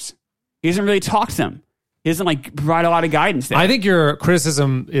actors. He doesn't really talk to them. He doesn't like provide a lot of guidance there. I think your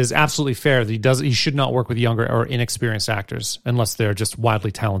criticism is absolutely fair. That he should not work with younger or inexperienced actors unless they're just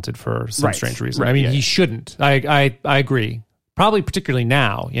wildly talented for some strange reason. I mean, he shouldn't. I agree. Probably particularly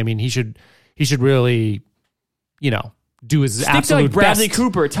now. I mean, he should really, do his Stick absolute to like Bradley best.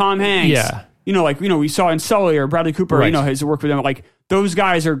 Cooper, Tom Hanks. Yeah. We saw in Sully or Bradley Cooper, has worked with them. Like those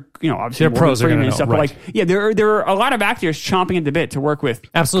guys are, obviously they're pros. They're going to know. Right. But like, there are a lot of actors chomping at the bit to work with.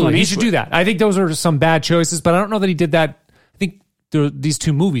 Absolutely, he should do that. I think those are some bad choices, but I don't know that he did that. I think these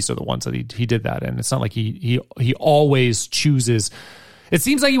two movies are the ones that he did that, and it's not like he always chooses. It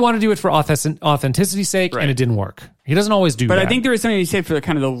seems like he wanted to do it for authenticity's sake, and it didn't work. He doesn't always do that. But I think there is something to say for the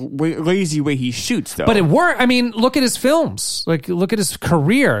kind of the lazy way he shoots, though. But it worked. I mean, look at his films. Like, look at his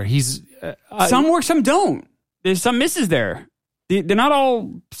career. He's some work, some don't. There's some misses there. They're not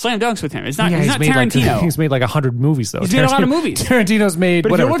all slam dunks with him. It's not. He's not Tarantino. He's made like 100 movies though. He's made a lot of movies. Tarantino's made.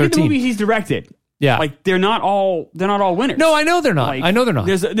 But whatever, if you look 13. at the movies he's directed, like they're not all winners. No, I know they're not. Like, I know they're not.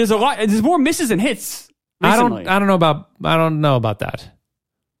 There's a lot. There's more misses than hits. Recently. I don't know about that.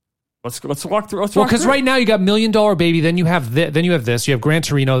 Let's walk through. Because right now you got $1 Million Baby, then you have this. You have Gran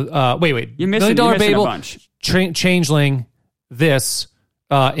Torino. Wait. You're missing a bunch. Changeling. This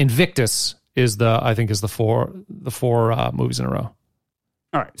Invictus is the four movies in a row.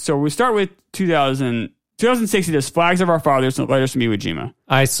 All right, so we start with 2006. He does Flags of Our Fathers and Letters from Iwo Jima.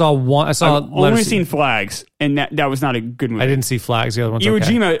 I've only seen Flags, and that was not a good movie. I didn't see Flags. The other one's Iwo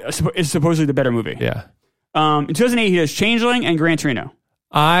okay. Jima is supposedly the better movie. Yeah. In 2008, he does Changeling and Gran Torino.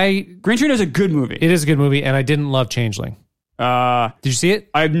 Gran Torino is a good movie. It is a good movie, and I didn't love Changeling. Did you see it?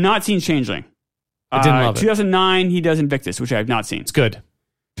 I have not seen Changeling. I didn't love it. 2009, he does Invictus, which I have not seen. It's good.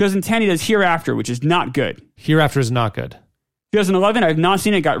 2010, he does Hereafter, which is not good. Hereafter is not good. 2011, I have not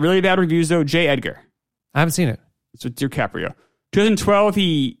seen it. Got really bad reviews, though. J. Edgar. I haven't seen it. It's with DiCaprio. 2012,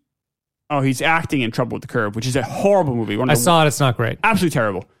 he's acting in Trouble with the Curve, which is a horrible movie. I saw it. It's not great. Absolutely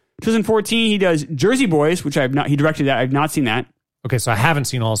terrible. 2014, he does Jersey Boys, which I have not. He directed that. I have not seen that. Okay, so I haven't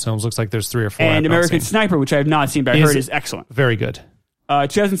seen all his films. Looks like there's 3 or 4. And American Sniper, which I have not seen, but I heard is excellent. Very good.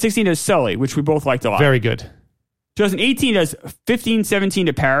 2016 does Sully, which we both liked a lot. Very good. 2018 does 1517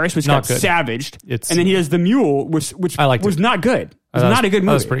 to Paris, which got savaged. And then he does The Mule, which was not good. It was not a good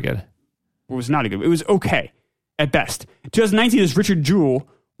movie. That was pretty good. It was not a good. It was okay at best. 2019 is Richard Jewell,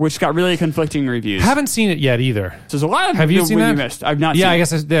 which got really conflicting reviews. Haven't seen it yet either. So there's a lot of have you seen that? You missed. I've not. Seen I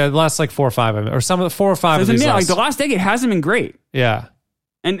guess the last like 4 or 5 of them, or some of the 4 or 5 of these. Like the last decade hasn't been great. Yeah.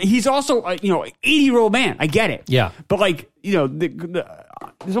 And he's also, 80-year-old man. I get it. Yeah. But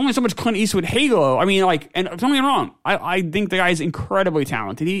there's only so much Clint Eastwood halo. I mean, and don't get me wrong. I think the guy is incredibly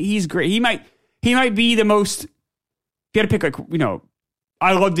talented. He's great. He might be the most. If you had to pick,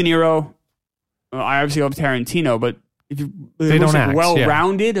 I love De Niro. I obviously love Tarantino, but if you they don't act,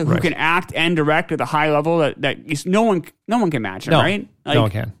 well-rounded, who can act and direct at a high level that is, no one can match him, right? No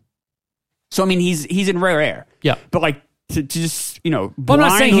one can. So I mean, he's in rare air. Yeah. But to just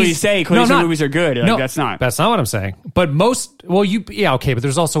blindly say Clayton movies are good. That's not what I'm saying. But but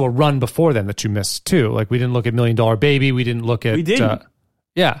there's also a run before then that you missed too. Like we didn't look at $1 Million Baby. We didn't look at. We didn't.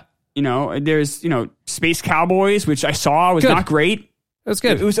 There's Space Cowboys, which I saw was not great. That's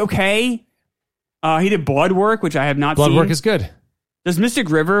good. It was okay. He did Blood Work, which I have not seen. Blood Work is good. There's Mystic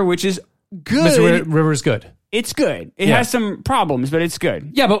River, which is good. Mystic River is good. It's good. It has some problems, but it's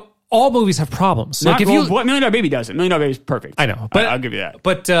good. Yeah, but all movies have problems. What $1 Million Baby doesn't. $1 Million Baby is perfect. I know, but I'll give you that.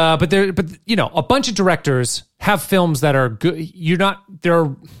 But a bunch of directors have films that are good. He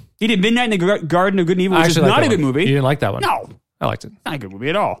did Midnight in the Garden of Good and Evil, which is not a good movie. You didn't like that one? No, I liked it. Not a good movie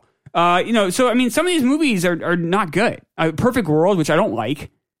at all. So I mean, some of these movies are not good. Perfect World, which I don't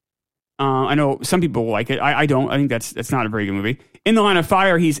like. I know some people like it. I don't. I think that's not a very good movie. In the Line of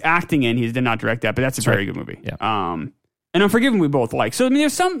Fire, he's acting in. He did not direct that, but that's a very good movie. Yeah. And Unforgiven we both like. So I mean,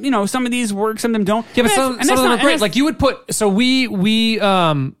 there's some some of these work, some of them don't. Yeah, but some of them are great. Like you would put. So we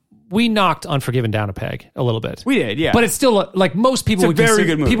knocked Unforgiven down a peg a little bit. We did, yeah. But it's still like most people would very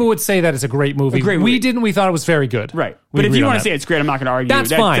good movie. People would say that it's a great movie. We didn't. We thought it was very good. Right. But if you want to say it's great, I'm not going to argue.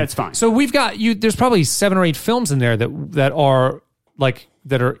 That's fine. That's fine. So we've got you. There's probably 7 or 8 films in there that are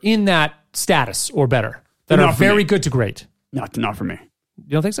in that status or better, that are very good to great. Not for me.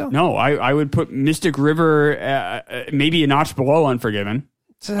 You don't think so? No, I would put Mystic River maybe a notch below Unforgiven.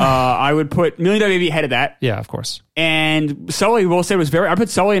 I would put $1 Million Baby ahead of that. Yeah, of course. And Sully, we'll say, was very. I put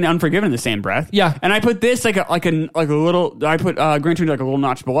Sully and Unforgiven in the same breath. Yeah, and I put this like a little. I put Gran Torino like a little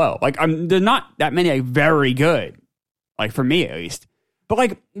notch below. Like there's not that many very good, like for me at least.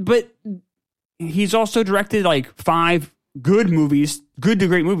 But he's also directed like 5 good movies, good to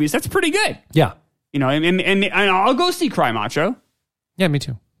great movies. That's pretty good. Yeah. You know, and I'll go see Cry Macho. Yeah, me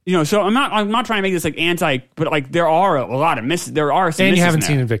too. You know, so I'm not trying to make this like but like there are a lot of misses. There are some and you misses haven't in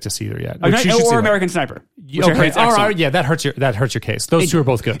seen there. Invictus either yet. Or American Sniper. Okay, all right, yeah, that hurts your case. Those two are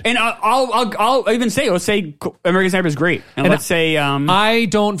both good. And I'll even say, let's say American Sniper is great, and let's say I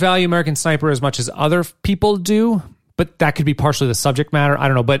don't value American Sniper as much as other people do, but that could be partially the subject matter. I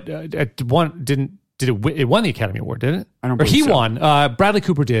don't know, but it won the Academy Award, didn't it? I don't Or believe he so. won. Bradley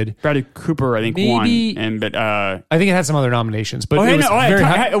Cooper did. Bradley Cooper, I think, won. But I think it had some other nominations, but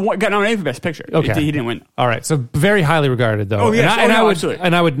got nominated for Best Picture. Okay. He didn't win. All right, so very highly regarded though. Oh yeah,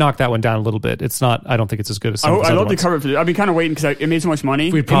 I would knock that one down a little bit. It's not. I don't think it's as good as some of I the love other the cover for this. I've been kind of waiting because it made so much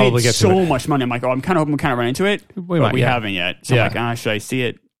money. We'd probably it made get to so it. much money. I'm like, I'm kind of hoping we kind of run into it. We haven't yet. So I'm like, should I see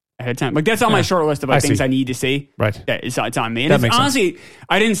it ahead of time? Like that's on my short list of things I need to see. Right. Yeah, it's on me. And honestly,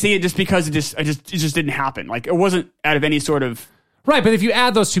 I didn't see it just because it just didn't happen. Like it wasn't out of any sort of right. But if you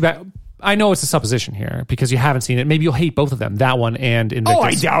add those two back. I know it's a supposition here because you haven't seen it. Maybe you'll hate both of them, that one and Invictus. Oh,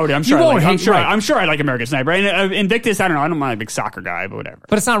 I doubt it. I'm sure I like American Sniper. And Invictus, I don't know. I don't mind a big soccer guy, but whatever.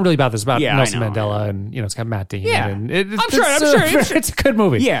 But it's not really about this. It's about Nelson Mandela, and it's got Matt Damon. Yeah, and I'm sure. It's a good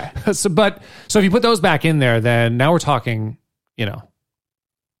movie. Yeah. So if you put those back in there, then now we're talking,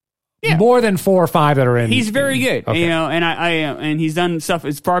 more than 4 or 5 that are in. He's very good, okay. and and he's done stuff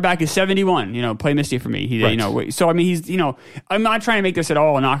as far back as 71. Play Misty for me. So I mean, he's I'm not trying to make this at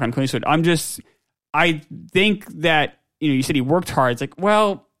all a knock on Clint Eastwood. I think that you said he worked hard. It's like,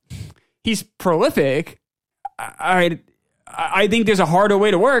 well, he's prolific. I think there's a harder way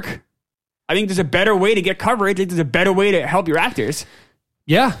to work. I think there's a better way to get coverage. I think there's a better way to help your actors.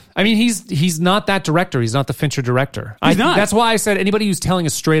 Yeah, I mean he's not that director. He's not the Fincher director. He's not. That's why I said anybody who's telling a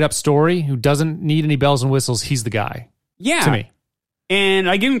straight up story who doesn't need any bells and whistles, he's the guy. Yeah, to me. And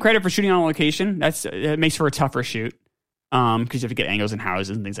I give him credit for shooting on location. It makes for a tougher shoot because you have to get angles and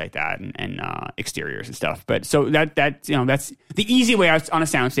houses and things like that and exteriors and stuff. But so that's the easy way out on a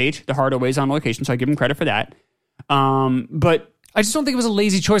soundstage. The harder ways on location. So I give him credit for that. But I just don't think it was a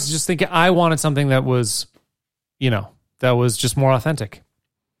lazy choice. I just think I wanted something that was, that was just more authentic.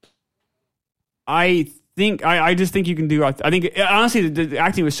 I just think you can do. I think honestly, the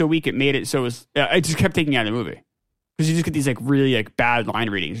acting was so weak it made it so it just kept taking out of the movie because you just get these like really like bad line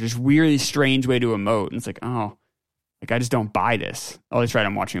readings. There's really strange way to emote, and it's like I just don't buy this. Oh, that's right,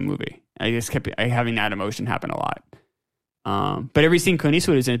 I'm watching a movie. I just kept having that emotion happen a lot. But every scene Clint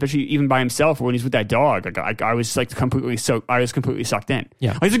Eastwood is in, especially even by himself or when he's with that dog, like I was like completely sucked in.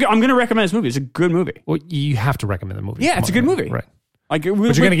 Yeah, I'm going to recommend this movie. It's a good movie. Well, you have to recommend the movie. Yeah, it's a good movie. Right. Like, but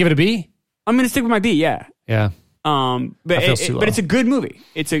you're going to give it a B? I'm going to stick with my B. Yeah. Yeah. But it's a good movie.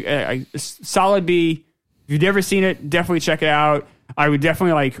 It's a solid B. If you've never seen it, definitely check it out. I would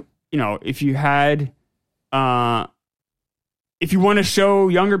definitely if you had, if you want to show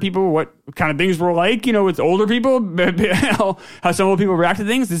younger people what kind of things were like, with older people, how some old people react to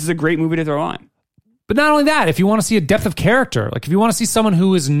things, this is a great movie to throw on. But not only that, if you want to see a depth of character, like if you want to see someone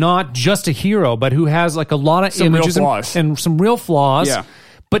who is not just a hero, but who has like a lot of images and some real flaws. Yeah.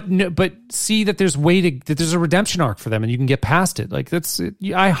 But see that there's a redemption arc for them and you can get past it. Like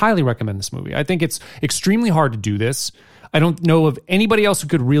I highly recommend this movie. I think it's extremely hard to do this. I don't know of anybody else who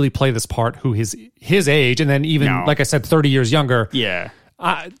could really play this part who is his age and then even, like I said, 30 years younger. Yeah.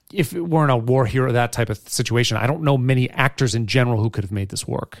 If it weren't a war hero, that type of situation, I don't know many actors in general who could have made this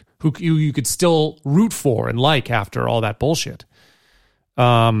work, who you could still root for and like after all that bullshit.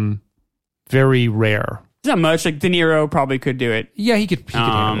 Very rare. It's not much. Like De Niro probably could do it. Yeah, he could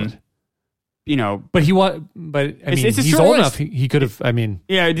handle it. But he's old enough. He could have. I mean,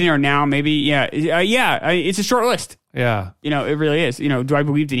 yeah, De Niro now maybe. Yeah, it's a short list. Yeah, it really is. Do I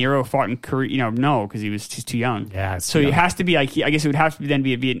believe De Niro fought in Korea? No, because he's too young. Yeah, so it has to be like I guess it would have to then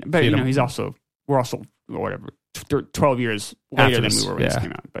be a Vietnam. But we're also whatever 12 years later than we were when this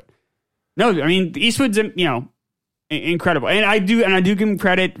came out. But no, I mean Eastwood's incredible, and I do give him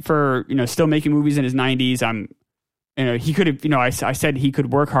credit for still making movies in his 90s. He could have I said he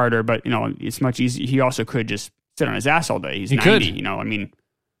could work harder, but it's much easier. He also could just sit on his ass all day. He's 90. Could. I mean,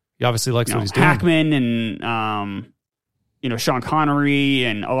 he obviously likes what he's doing. Hackman and Sean Connery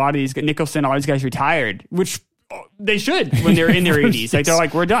and a lot of these Nicholson, a lot of these guys retired, which they should when they're in their 80s. Like they're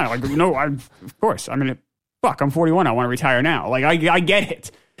like, we're done. Like no, of course I'm 41. I want to retire now. Like I get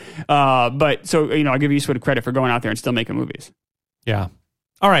it. But so I give Eastwood credit for going out there and still making movies. Yeah.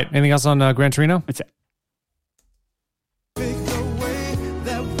 All right. Anything else on Gran Torino? That's it.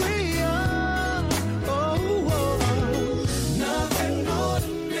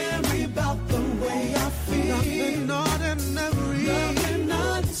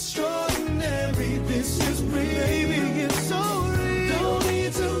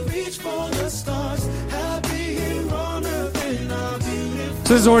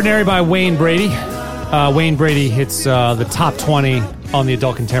 So this is Ordinary by Wayne Brady. Wayne Brady hits the top 20 on the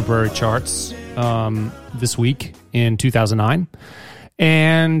adult contemporary charts this week in 2009.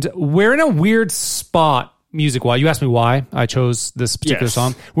 And we're in a weird spot music-wise. You asked me why I chose this particular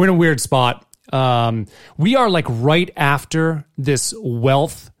song. We're in a weird spot. We are like right after this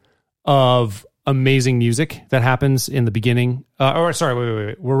wealth of amazing music that happens in the beginning.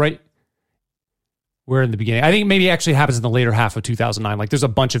 Wait. We're in the beginning. I think maybe it actually happens in the later half of 2009. Like there's a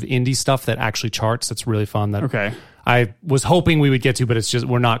bunch of indie stuff that actually charts. That's really fun. That I was hoping we would get to, but it's just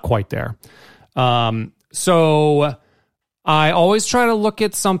we're not quite there. So I always try to look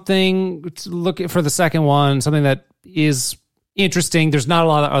at something, for the second one, something that is interesting. There's not a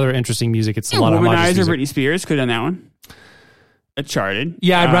lot of other interesting music. It's a lot of Womanizer, Britney Spears could have done that one. It charted.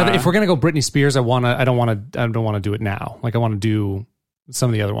 Yeah, I'd rather if we're gonna go Britney Spears, I don't want to do it now. Like I want to do some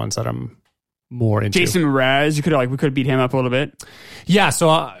of the other ones that I'm more into. Jason Mraz, we could beat him up a little bit. Yeah,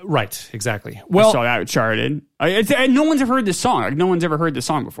 so right, exactly. Well, I saw that charted. No one's ever heard this song. Like no one's ever heard this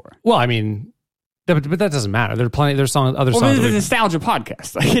song before. Well, I mean, but that doesn't matter. There's other songs. Well, this is a nostalgia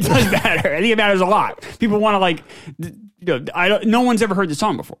podcast. Like it does matter. I think it matters a lot. People want to no one's ever heard this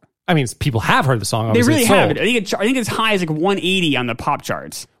song before. I mean, people have heard the song. They really have it. I think it's high as like 180 on the pop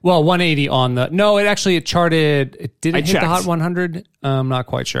charts. Well, 180 on the... No, it charted... It didn't hit the Hot 100? I'm not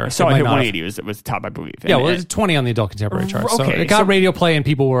quite sure. So it hit 180 was the top, I believe. Yeah, well, it was 20 on the adult contemporary charts. So it got radio play and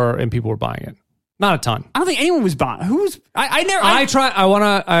people were buying it. Not a ton. I don't think anyone was buying.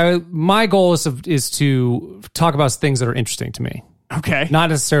 My goal is to talk about things that are interesting to me. Okay. Not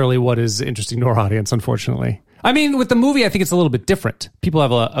necessarily what is interesting to our audience, unfortunately. I mean, with the movie, I think it's a little bit different. People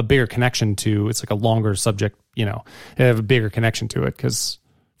have a bigger connection to, it's like a longer subject, they have a bigger connection to it because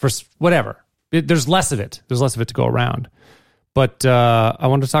for whatever, there's less of it. There's less of it to go around. But I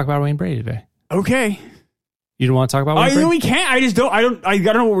wanted to talk about Wayne Brady today. Okay. You don't want to talk about Wayne Brady? We can't. I don't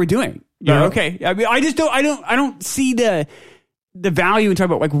know what we're doing. Yeah. Okay. I mean, I don't see the value in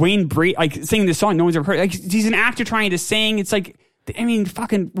talking about like Wayne Brady, like singing this song no one's ever heard. Like he's an actor trying to sing. It's like, I mean,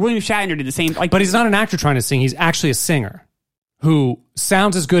 fucking William Shatner did the same. Like, but he's not an actor trying to sing. He's actually a singer who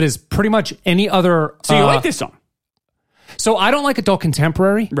sounds as good as pretty much any other. So you like this song? So I don't like adult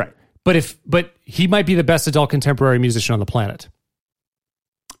contemporary, right? But he might be the best adult contemporary musician on the planet.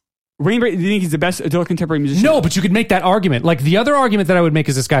 Wayne Brady, do you think he's the best adult contemporary musician? No, but you could make that argument. Like the other argument that I would make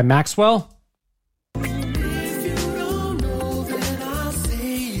is this guy Maxwell.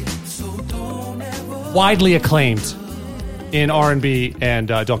 Widely acclaimed in R&B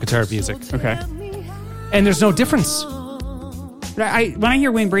and adult contemporary music. Okay. And there's no difference. But when I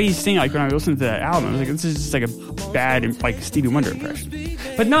hear Wayne Brady sing, like when I listen to the album, I was like, this is just like a bad, like Stevie Wonder impression.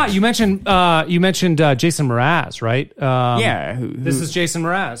 But not. You mentioned Jason Mraz, right? Yeah. This is Jason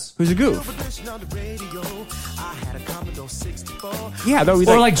Mraz, who's a goof. Yeah, though.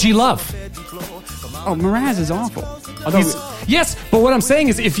 Or like G Love. Oh, Mraz is awful. Yes, but what I'm saying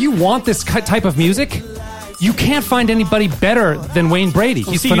is, if you want this type of music, you can't find anybody better than Wayne Brady.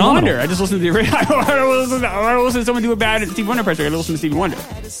 He's Stevie phenomenal. Wonder. I just listened to the I don't listen to someone do a bad Stevie Wonder impression. I listen to Stevie Wonder.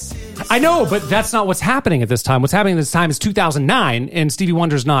 I know, but that's not what's happening at this time. What's happening at this time is 2009, and Stevie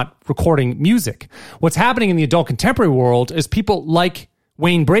Wonder's not recording music. What's happening in the adult contemporary world is people like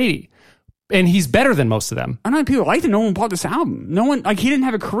Wayne Brady, and he's better than most of them. I don't know if people liked him. No one bought this album. No one, like, he didn't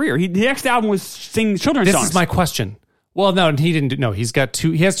have a career. The next album was singing children's songs. This is my question. Well, no, he didn't. No, he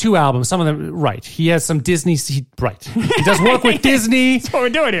has two albums. Some of them, right. He has some Disney. Right. He does work with Disney. That's what we're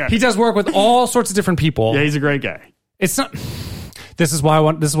doing here. He does work with all sorts of different people. Yeah, he's a great guy. It's not.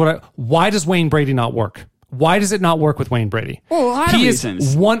 Why does Wayne Brady not work? Why does it not work with Wayne Brady? Well, a lot of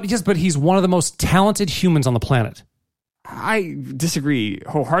reasons. Yes, but he's one of the most talented humans on the planet. I disagree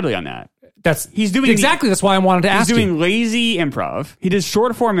wholeheartedly on that. He's doing exactly. That's why I wanted to ask you. He's doing lazy improv. He does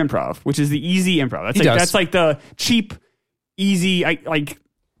short form improv, which is the easy improv. That's like the cheap, easy, like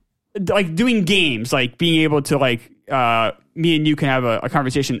doing games, like being able to me and you can have a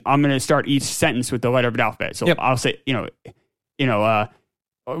conversation. I'm going to start each sentence with the letter of an alphabet. So I'll say, we'll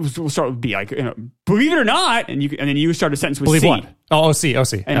start with B, believe it or not, and then you start a sentence with believe C. What? Oh, C.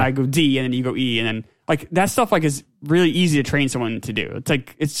 And I go D, and then you go E, and then that stuff is really easy to train someone to do.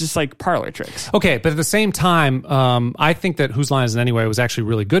 It's just like parlor tricks. Okay, but at the same time, I think that Whose Line Is It Anyway was actually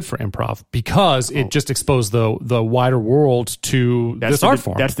really good for improv because it just exposed the wider world to this art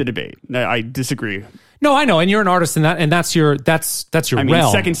form. That's the debate. I disagree. No, I know, and you're an artist in that, and that's your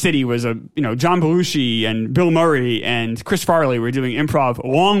realm. Second City was John Belushi and Bill Murray and Chris Farley were doing improv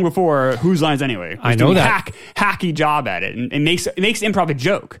long before Whose Line Is It Anyway. I know that hacky job at it, and it makes improv a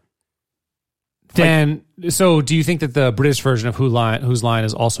joke. Then, so do you think that the British version of Whose Line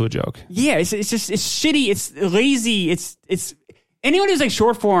is also a joke? Yeah, it's shitty. It's lazy. anyone who's like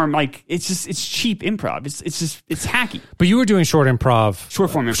short form, like it's cheap improv. It's hacky. But you were doing short form improv.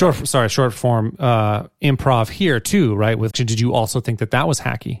 Short form improv here too, right? Did you also think that was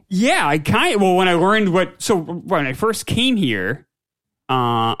hacky? Yeah, when I learned when I first came here,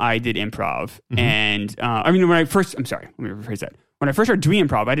 I did improv, and let me rephrase that. When I first started doing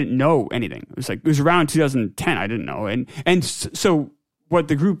improv, I didn't know anything. It was around 2010. I didn't know, and so what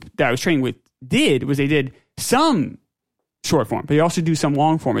the group that I was training with did was they did some short form, but they also do some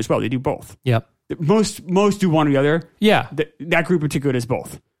long form as well. They do both. Yep. Most do one or the other. Yeah. That group in particular does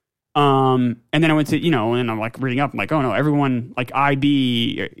both. And then I went to, and I'm like reading up. I'm like, oh no, everyone like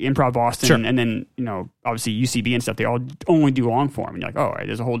IB, Improv Boston, sure. And then, obviously UCB and stuff, they all only do long form. And you're like, oh, right,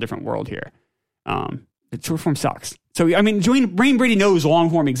 there's a whole different world here. The short form sucks. So, I mean, Wayne Brady knows long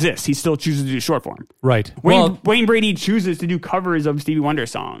form exists. He still chooses to do short form. Right. Wayne Brady chooses to do covers of Stevie Wonder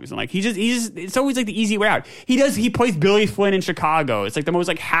songs. And like, it's always like the easy way out. He plays Billy Flynn in Chicago. It's like the most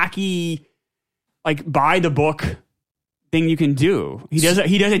like hacky, like by the book thing you can do. He does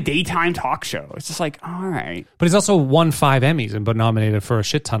a daytime talk show. It's just like, all right. But he's also won 5 Emmys and been nominated for a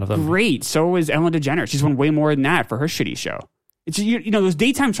shit ton of them. Great. So is Ellen DeGeneres. She's won way more than that for her shitty show. It's those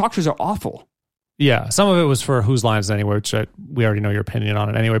daytime talk shows are awful. Yeah, some of it was for Whose Line Is It Anyway, which we already know your opinion on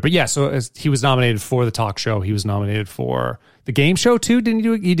it anyway. But yeah, so he was nominated for the talk show. He was nominated for the game show too. Didn't he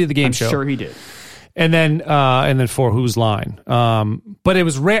do it? He did the game show. I'm sure he did. And then for Whose Line. But it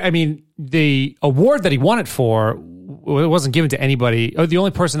was rare. I mean, the award that he won it for, it wasn't given to anybody. The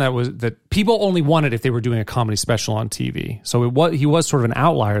only person that people only won it if they were doing a comedy special on TV. So he was sort of an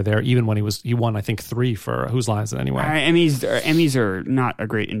outlier there, even when he won, I think 3 for Whose Line Is It Anyway. Emmys are not a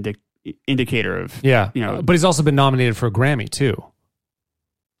great indicator of, but he's also been nominated for a Grammy too.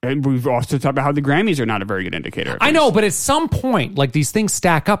 And we've also talked about how the Grammys are not a very good indicator. I know, but at some point, like these things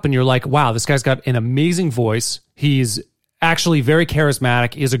stack up and you're like, wow, this guy's got an amazing voice. He's actually very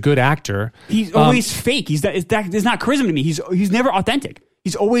charismatic, is a good actor. He's always fake. There's not charisma to me. He's never authentic.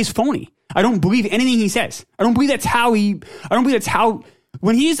 He's always phony. I don't believe anything he says. I don't believe that's how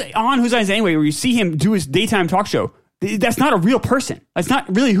when he's on Whose Line Is It Anyway, where you see him do his daytime talk show, that's not a real person. That's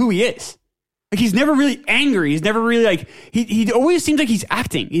not really who he is. Like, he's never really angry. He's never really like, he always seems like he's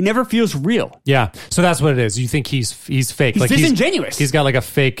acting. He never feels real. Yeah. So that's what it is. You think he's fake. He's disingenuous. He's got like a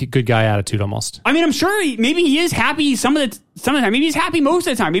fake good guy attitude almost. I mean, I'm sure maybe he is happy some of the time. Maybe he's happy most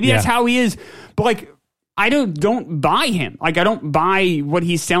of the time. Maybe that's how he is. But like, I don't buy him. Like, I don't buy what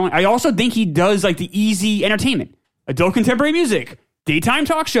he's selling. I also think he does like the easy entertainment. Adult contemporary music, daytime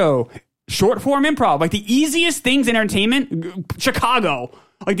talk show, short form improv, like the easiest things in entertainment, Chicago,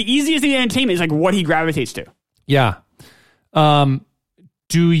 like the easiest thing in entertainment is like what he gravitates to. Yeah. So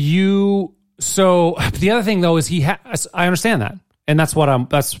the other thing though is I understand that. And that's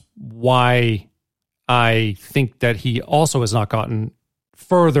why I think that he also has not gotten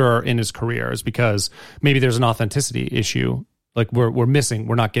further in his career, is because maybe there's an authenticity issue. Like we're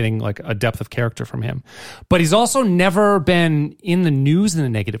not getting like a depth of character from him. But he's also never been in the news in a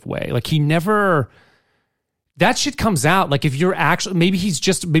negative way. Like that shit comes out. Like if you're actually, maybe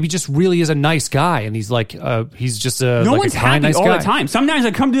just really is a nice guy, and he's like, he's just a no like one's a kind, happy nice all guy. the time. Sometimes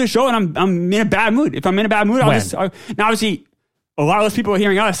I come to the show and I'm in a bad mood. If I'm in a bad mood, now obviously a lot of those people are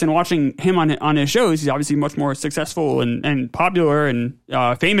hearing us and watching him on his shows. He's obviously much more successful and popular and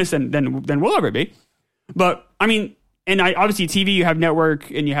famous than we'll ever be. But I mean, and obviously TV, you have network,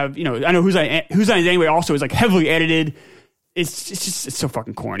 and you have, I know Whose Line Is It Anyway also is like heavily edited. It's so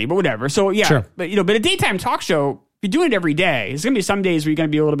fucking corny, but whatever. So yeah, sure. But a daytime talk show, if you're doing it every day, there's gonna be some days where you're gonna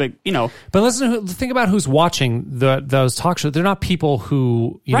be a little bit, But think about who's watching those talk shows. They're not people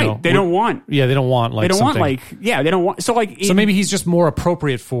who they don't want. Yeah, they don't want like. They don't something. want they don't want. So like, so maybe he's just more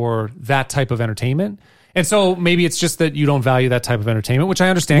appropriate for that type of entertainment, and so maybe it's just that you don't value that type of entertainment, which I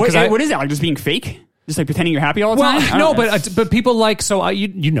understand. What is that, like, just being fake? Just like pretending you're happy all the time? No, but people like, so I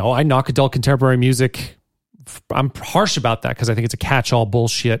knock adult contemporary music. I'm harsh about that because I think it's a catch-all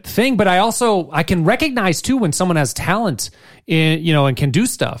bullshit thing. But I can recognize too when someone has talent and can do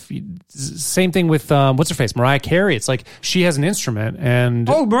stuff. Same thing with what's her face, Mariah Carey. It's like she has an instrument, and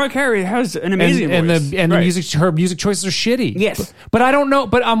Mariah Carey has an amazing voice. The music, her music choices are shitty. Yes, but I don't know.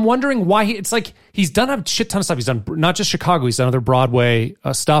 But I'm wondering why it's like he's done a shit ton of stuff. He's done not just Chicago. He's done other Broadway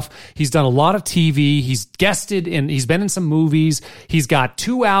stuff. He's done a lot of TV. He's guested and he's been in some movies. He's got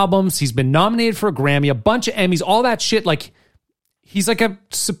 2 albums. He's been nominated for a Grammy, a bunch of Emmys, all that shit. Like he's like a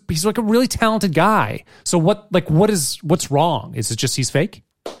really talented guy. So what's wrong? Is it just he's fake?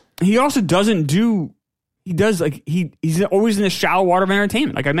 He also doesn't do. He does like he's always in the shallow water of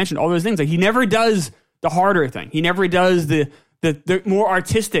entertainment. Like I mentioned, all those things. Like he never does the harder thing. He never does the the more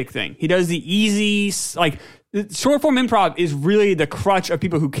artistic thing. He does the easy, like, short form improv is really the crutch of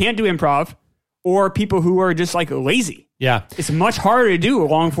people who can't do improv or people who are just like lazy. Yeah. It's much harder to do a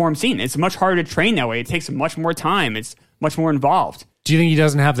long form scene. It's much harder to train that way. It takes much more time. It's much more involved. Do you think he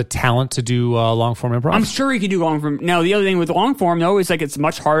doesn't have the talent to do long form improv? I'm sure he could do long form. Now, the other thing with long form though is like it's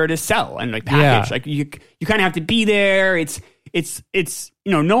much harder to sell and like package. Yeah. Like you kind of have to be there. It's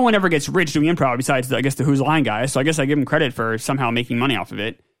no one ever gets rich doing improv besides I guess the Who's the Line guy. So I guess I give him credit for somehow making money off of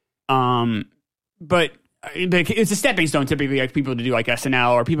it. But it's a stepping stone typically, like people to do like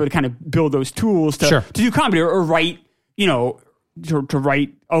SNL or people to kind of build those tools to do comedy or write. To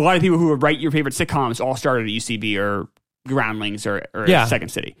write. A lot of people who write your favorite sitcoms all started at UCB or Groundlings or Second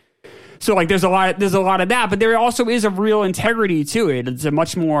City. So like there's a lot of that, but there also is a real integrity to it. It's a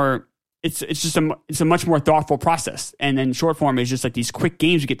much more. It's a much more thoughtful process. And then short form is just like these quick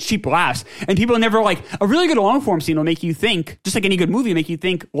games. You get cheap laughs, and people never like a really good long form scene will make you think, just like any good movie, make you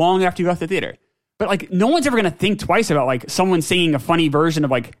think long after you left the theater. But like no one's ever going to think twice about like someone singing a funny version of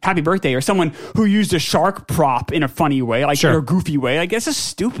like Happy Birthday or someone who used a shark prop in a funny way, like in a goofy way. Like that's just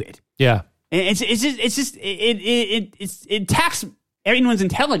stupid. Yeah, and it attacks anyone's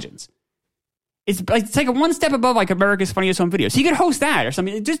intelligence. It's like a one step above like America's Funniest Home Videos. He could host that or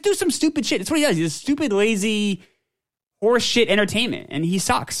something. Just do some stupid shit. That's what he does. He does stupid, lazy, horse shit entertainment, and he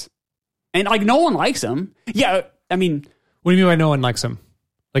sucks. And like no one likes him. Yeah, I mean, what do you mean by no one likes him?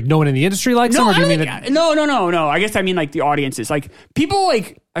 Like no one in the industry likes him? Or do you mean that? No. I guess I mean like the audiences. Like people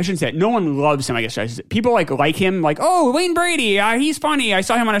like, I shouldn't say it. No one loves him, I guess I should say. People like him, like, oh, Wayne Brady, he's funny. I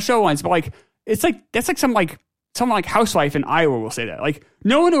saw him on a show once. But like, it's like, that's like some like housewife in Iowa will say that. Like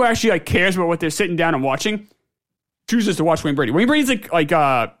no one who actually like cares about what they're sitting down and watching chooses to watch Wayne Brady. Wayne Brady's like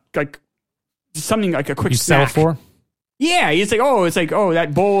something like a quick snack. Sell for? Yeah. It's like,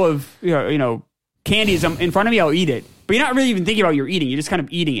 that bowl of, candy is in front of me, I'll eat it. But you're not really even thinking about your eating. You're just kind of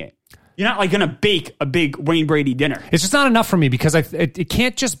eating it. You're not like going to bake a big Wayne Brady dinner. It's just not enough for me because it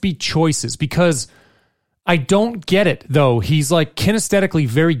can't just be choices because I don't get it, though. He's like kinesthetically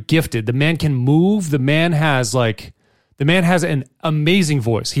very gifted. The man can move. The man has an amazing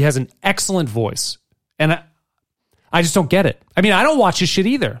voice. He has an excellent voice. And I just don't get it. I mean, I don't watch his shit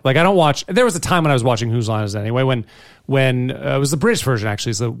either. Like, I don't watch. There was a time when I was watching Whose Line Is It Anyway when it was the British version. Actually,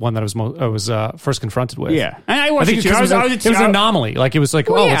 is the one that I was first confronted with. Yeah, and I watched it too. It was an anomaly. Like it was like,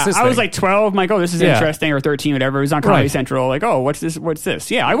 what's this? I was like 12. I'm like, this is interesting, or 13, whatever. It was on Comedy Central. Like, what's this? What's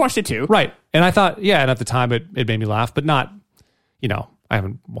this? Yeah, I watched it too. Right, and I thought, and at the time it made me laugh, but not. I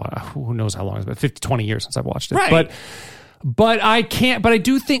haven't. Who knows how long it's been? 50, 20 years since I've watched it. Right. But I can't. But I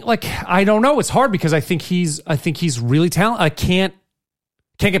do think like I don't know. It's hard because I think he's really talented. I can't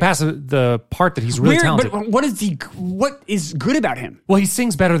get past the part that he's really talented. But what is good about him? Well, he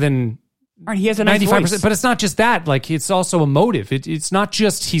sings better than. Right, he has a nice 95%, voice. But it's not just that. Like it's also emotive. It's not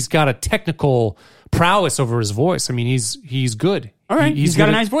just he's got a technical prowess over his voice. I mean, he's good. All right, he's got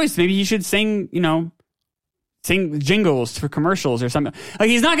a nice voice. Maybe he should sing. Sing jingles for commercials or something. Like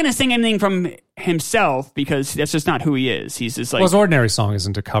he's not going to sing anything from himself because that's just not who he is. He's just like his ordinary song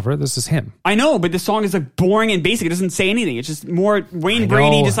isn't a cover. This is him. I know, but the song is like boring and basic. It doesn't say anything. It's just more Wayne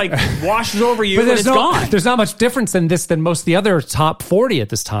Brady just like washes over you, but it's gone. There's not much difference than most of the other top 40 at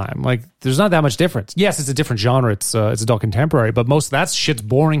this time. Like there's not that much difference. Yes, it's a different genre. It's adult contemporary, but most of that shit's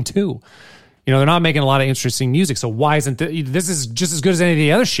boring too. They're not making a lot of interesting music. So why isn't this is just as good as any of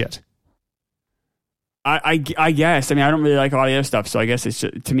the other shit? I guess. I mean, I don't really like a lot of the other stuff, so I guess it's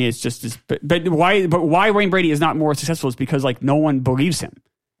just, to me it's just. But why Wayne Brady is not more successful is because like no one believes him,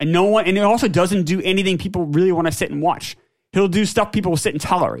 and it also doesn't do anything people really want to sit and watch. He'll do stuff people will sit and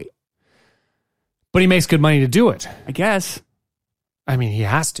tolerate. But he makes good money to do it. I guess. I mean, he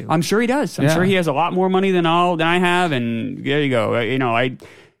has to. I'm sure he does. I'm sure he has a lot more money than I have, and there you go. I don't know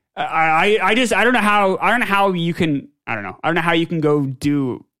how you can go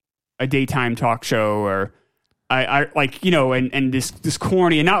do a daytime talk show or and this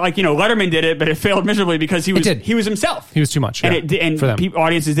corny and not like Letterman did it, but it failed miserably because he was himself. He was too much, and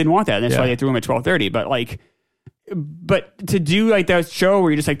audiences didn't want that. And that's why they threw him at 12:30. But to do like that show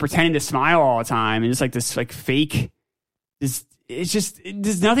where you're just like pretending to smile all the time and just like this like fake, it's just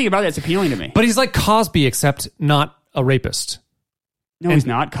there's nothing about that's appealing to me. But he's like Cosby, except not a rapist. No, he's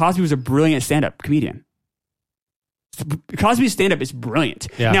not. Cosby was a brilliant stand-up comedian. Cosby's stand-up is brilliant.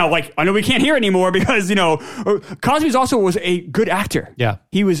 Yeah. Now, like, I know we can't hear it anymore because, Cosby's also was a good actor. Yeah.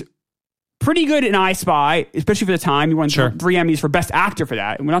 He was pretty good in I Spy, especially for the time. He won 3 Emmys for Best Actor for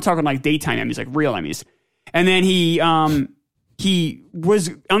that. And we're not talking like daytime Emmys, like real Emmys. And then he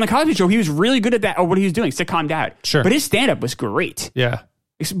was on the Cosby Show. He was really good at that, or what he was doing, sitcom dad. Sure. But his stand-up was great. Yeah.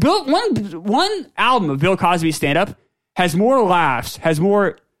 One album of Bill Cosby's stand-up has more laughs, has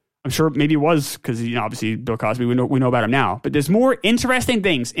more. I'm sure maybe it was because obviously Bill Cosby. We know about him now, but there's more interesting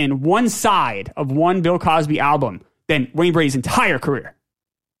things in one side of one Bill Cosby album than Wayne Brady's entire career.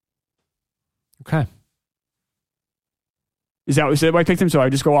 Okay. Is that why I picked him? So I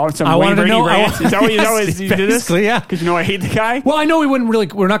just go on some Wayne Brady rant? Is that what you did this? Yeah. Because I hate the guy? Well, I know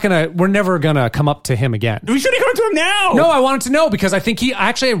we're never going to come up to him again. We should have come to him now. No, I wanted to know because I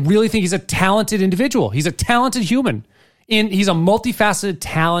really think he's a talented individual. He's a talented human. He's a multifaceted,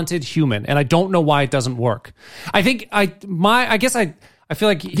 talented human. And I don't know why it doesn't work. I think I feel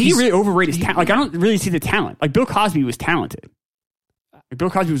like he really overrated his talent. Like, I don't really see the talent. Like, Bill Cosby was talented. Like, Bill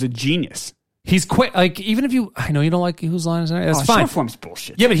Cosby was a genius. He's quick. Like, even if I know you don't like Whose Line Is It? That's fine. Short form's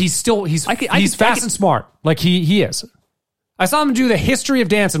bullshit. Yeah, but he's fast and smart. Like he is. I saw him do the history of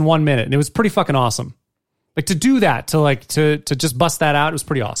dance in 1 minute, and it was pretty fucking awesome. Like to do that, to just bust that out, it was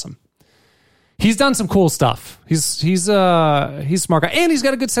pretty awesome. He's done some cool stuff. He's a smart guy, and he's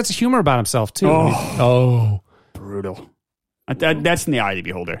got a good sense of humor about himself too. Brutal. That's in the eye of the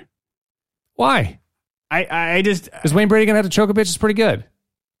beholder. Why? I just is Wayne Brady gonna have to choke a bitch? Is pretty good.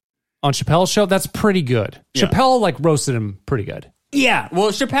 On Chappelle's show, that's pretty good. Yeah. Chappelle roasted him pretty good. Yeah,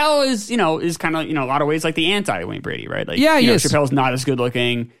 well, Chappelle is kind of a lot of ways like the anti Wayne Brady, right? Like, yeah, he is. Chappelle's not as good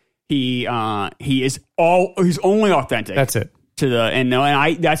looking. He's only authentic. That's it.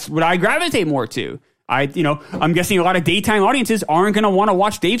 That's what I gravitate more to. I'm guessing a lot of daytime audiences aren't going to want to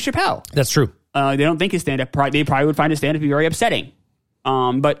watch Dave Chappelle. That's true. They don't think his stand-up. They probably would find his stand-up to be very upsetting.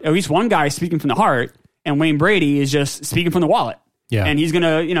 But at least one guy is speaking from the heart, and Wayne Brady is just speaking from the wallet. Yeah. And he's going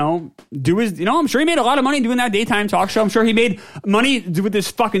to, do his, I'm sure he made a lot of money doing that daytime talk show. I'm sure he made money with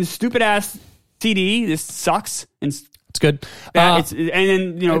this fucking stupid ass CD. This sucks. And it's good. And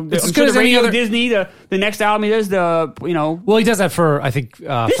then, it's I'm as sure good as the any radio other Disney, the next album he does, Well, he does that for, I think, for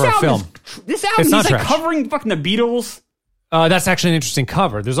a film. This album, he's like covering fucking the Beatles. That's actually an interesting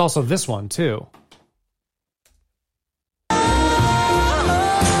cover. There's also this one, too.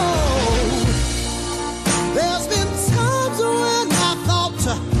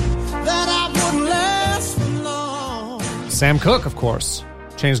 Sam Cooke, of course.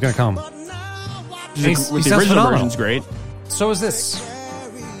 Change is going to come. The original version's great. So is this.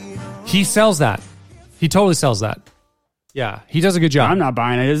 He sells that. He totally sells that. Yeah, he does a good job. I'm not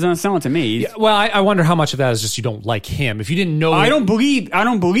buying it. It doesn't sell it to me. Yeah, well, I wonder how much of that is just you don't like him. If you didn't know, I don't believe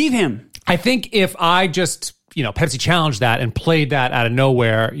him. I think if I just Pepsi challenged that and played that out of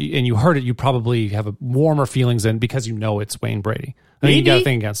nowhere, and you heard it, you probably have a warmer feelings than because it's Wayne Brady. I think you got a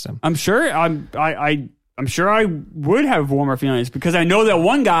thing against him. I'm sure. I'm sure I would have warmer feelings because I know that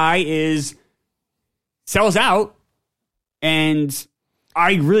one guy sells out, and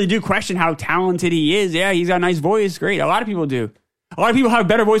I really do question how talented he is. Yeah, he's got a nice voice. Great. A lot of people do. A lot of people have a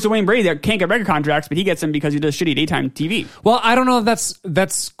better voice than Wayne Brady that can't get record contracts, but he gets them because he does shitty daytime TV. Well, I don't know if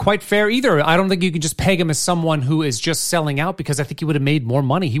that's quite fair either. I don't think you can just peg him as someone who is just selling out because I think he would have made more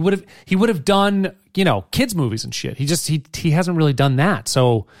money. He would have done, kids movies and shit. He hasn't really done that.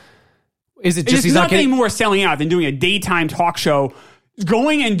 So is it just he's not getting more selling out than doing a daytime talk show,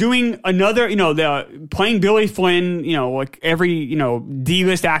 going and doing another, playing Billy Flynn, like every,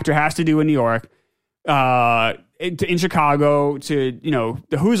 D-list actor has to do in New York, in Chicago, to,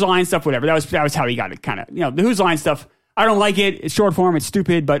 the Whose Line stuff, whatever. That was how he got it, kind of. The Whose Line stuff, I don't like it. It's short form. It's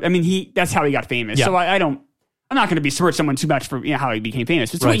stupid. But, I mean, that's how he got famous. Yeah. So I'm not going to besmirch someone too much for how he became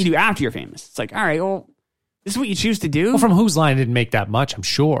famous. It's what you do after you're famous. It's like, all right, well, this is what you choose to do? Well, from Whose Line didn't make that much, I'm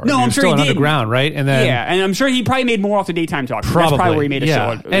sure. No, I'm sure he did. Underground, right? And then and I'm sure he probably made more off the daytime talk. That's probably where he made a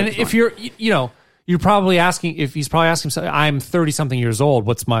show. And if you're probably asking, if he's probably asking himself, I'm 30-something years old,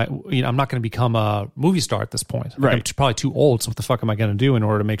 what's my, I'm not going to become a movie star at this point. Right. I'm probably too old, so what the fuck am I going to do in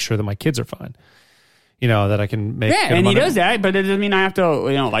order to make sure that my kids are fine? That I can make. Yeah, and he does that, but it doesn't mean I have to,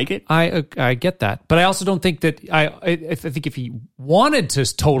 like it. I get that, but I also don't think that I think if he wanted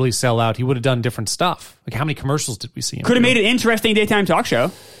to totally sell out, he would have done different stuff. Like how many commercials did we see him? Could have made an interesting daytime talk show.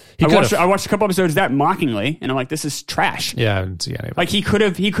 I watched a couple episodes of that mockingly, and I'm like, this is trash. Yeah, I didn't see any of it. Like he could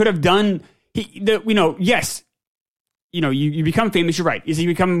have done. Yes. You become famous. You're right. Is he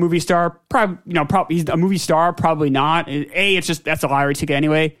become a movie star? Probably he's a movie star. Probably not. A, it's just that's a lottery ticket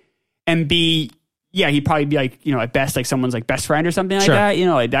anyway. And B, yeah, he'd probably be like, at best, like someone's like best friend or something like that.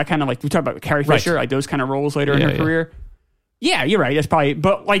 Like that kind of like we talk about Carrie Fisher, like those kind of roles later in her career. Yeah, you're right. That's probably,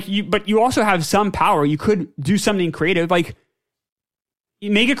 but you also have some power. You could do something creative, like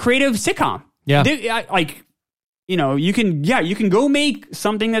you make a creative sitcom. Yeah, you can go make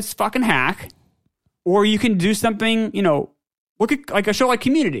something that's fucking hack, or you can do something. Look at like a show like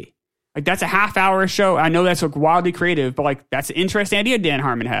Community. Like that's a half-hour show. I know that's like wildly creative, but like that's an interesting idea Dan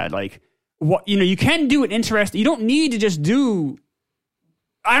Harmon had. Like. what, you can do it interesting. You don't need to just do.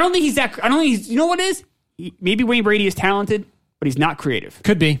 I don't think he's. You know what it is? Maybe Wayne Brady is talented, but he's not creative.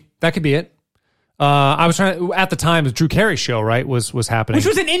 Could be. That could be it. I was trying at the time the Drew Carey show, right, was happening, which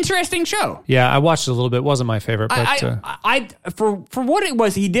was an interesting show. Yeah, I watched it a little bit. It wasn't my favorite, but I for what it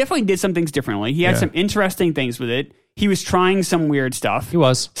was, he definitely did some things differently. He had some interesting things with it. He was trying some weird stuff. He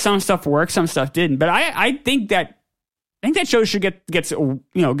was. Some stuff worked, some stuff didn't. But I think that show should get a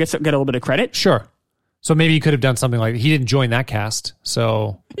little bit of credit. Sure. So maybe he could have done something like he didn't join that cast.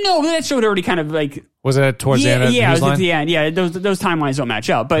 So no, that show had already kind of like was it towards the end? Yeah, it was at the end. Yeah, those timelines don't match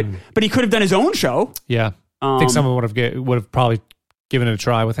up. But he could have done his own show. Yeah, I think someone would have probably given it a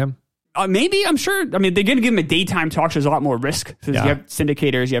try with him. Maybe, I'm sure. I mean, they're going to give him a daytime talk show. There's a lot more risk because you have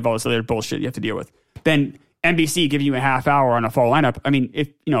syndicators, you have all this other bullshit you have to deal with. Then NBC giving you a half hour on a fall lineup. I mean, if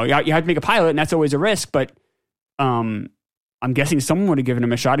you have to make a pilot, and that's always a risk. But I'm guessing someone would have given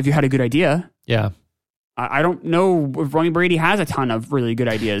him a shot if you had a good idea. Yeah. I don't know if Wayne Brady has a ton of really good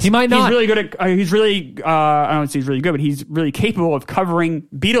ideas. He might not. He's really good at. He's really. I don't say he's really good, but he's really capable of covering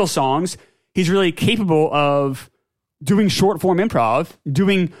Beatles songs. He's really capable of doing short form improv,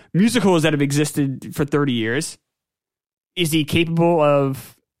 doing musicals that have existed for 30 years. Is he capable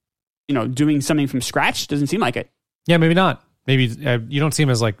of, doing something from scratch? Doesn't seem like it. Yeah, maybe not. Maybe you don't see him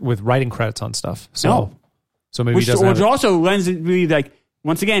as like with writing credits on stuff. So maybe he doesn't. Which also lends it really like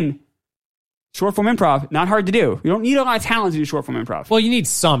once again. Short form improv, not hard to do. You don't need a lot of talent to do short form improv. Well, you need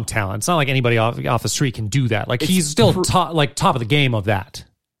some talent. It's not like anybody off the street can do that. Like he's still top of the game of that.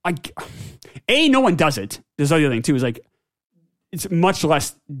 No one does it. There's the other thing too. Is like it's much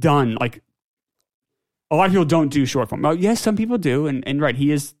less done. Like a lot of people don't do short form. Well, yes, some people do, and right,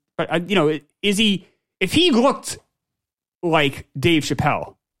 he is. But is he? If he looked like Dave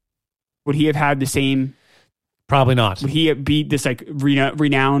Chappelle, would he have had the same? Probably not. Would he be this like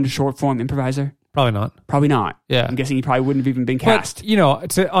renowned short form improviser? Probably not. Probably not. Yeah. I'm guessing he probably wouldn't have even been cast.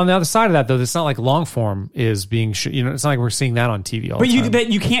 But, on the other side of that, though, it's not like long form is being, it's not like we're seeing that on TV all the time. But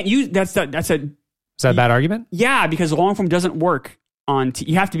you can't use, that's a... Is that a bad argument? Yeah, because long form doesn't work on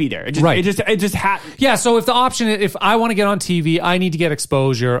you have to be there. Right. Yeah, so if the option, if I want to get on TV, I need to get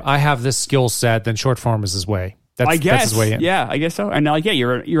exposure, I have this skill set, then short form is his way. I guess. That's his way in. Yeah, I guess so. And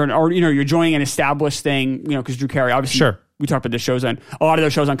you're joining an established thing, because Drew Carey, obviously, sure. We talked about the shows on a lot of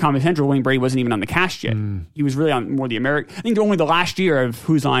those shows on Comedy Central. Wayne Brady wasn't even on the cast yet. He was really on more the American. I think only the last year of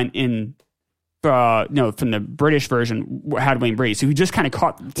Who's Line in, from the British version had Wayne Brady. So he just kind of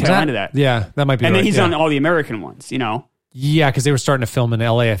caught the tail end of that. Yeah, that might be. And then he's on all the American ones. Yeah, because they were starting to film in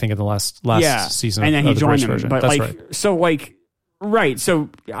LA, I think, in the last season. And then he joined them. Version. But that's right. So like. Right, so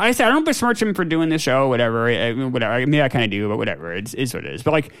I said I don't besmirch him for doing this show, whatever. Maybe I kind of do, but whatever. It is what it is.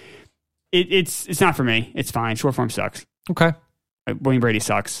 But like, it's not for me. It's fine. Short form sucks. Okay. Wayne Brady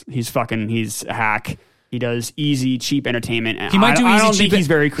sucks. He's a hack. He does easy, cheap entertainment. He might do easy, I don't cheap. think he's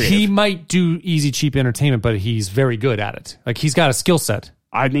very creative. He might do easy, cheap entertainment, but he's very good at it. Like he's got a skill set.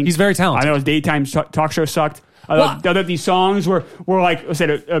 I think he's very talented. I know his daytime talk show sucked. I thought these songs were like I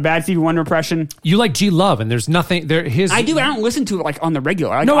said a bad Stevie Wonder impression. You like G Love, and there's nothing there. I do. I don't listen to it like on the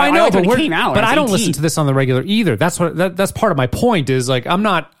regular. I know, but it came out. But I don't listen to this on the regular either. That's that's part of my point. Is like I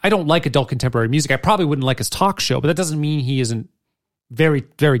don't like adult contemporary music. I probably wouldn't like his talk show, but that doesn't mean he isn't very,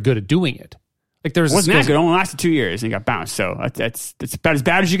 very good at doing it. Like wasn't that good? It only lasted 2 years and he got bounced. So that's about as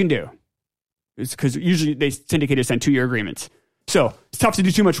bad as you can do. It's because usually syndicators send 2-year agreements. So it's tough to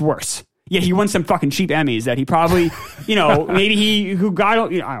do too much worse. Yeah, he won some fucking cheap Emmys that he probably, maybe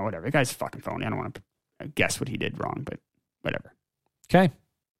whatever. The guy's fucking phony. I don't want to guess what he did wrong, but whatever. Okay.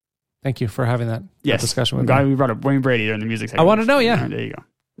 Thank you for having that discussion with me. We brought up Wayne Brady during the music segment. I want to know, yeah. There you go.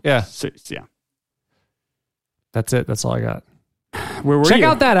 Yeah. So, yeah. That's it. That's all I got. Where were you? Check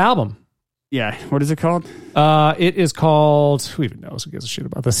out that album. Yeah. What is it called? It is called... Who even knows? Who gives a shit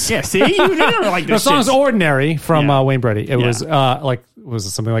about this? Yeah, see? You don't like this The song's Ordinary from Wayne Brady. It was was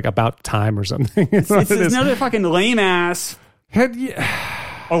it something like About Time or something? It's another fucking lame ass... A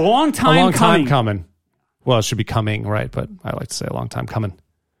long time coming. Well, it should be coming, right? But I like to say a long time coming.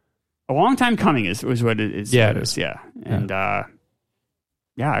 A long time coming is what it is. Yeah, it is. Yeah. And I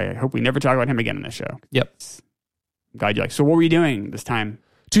hope we never talk about him again on this show. Yep. I'm glad you like. So what were you doing this time?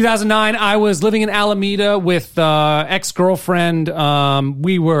 2009, I was living in Alameda with ex-girlfriend.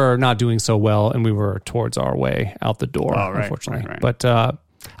 We were not doing so well, and we were towards our way out the door, unfortunately. Right. But I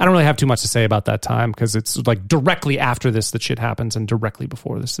don't really have too much to say about that time because it's like directly after this that shit happens and directly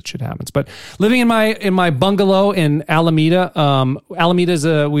before this that shit happens. But living in my bungalow in Alameda, Alameda is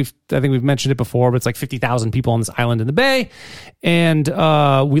I think we've mentioned it before, but it's like 50,000 people on this island in the Bay, and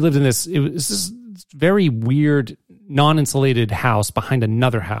we lived in this. It was this very weird, non-insulated house behind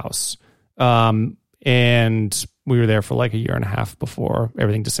another house And we were there for like a year and a half before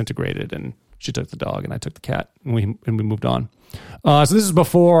everything disintegrated, and she took the dog and I took the cat, and we moved on. So this is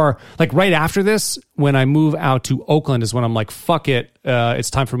before, like right after this, when I move out to Oakland is when I'm like, fuck it. It's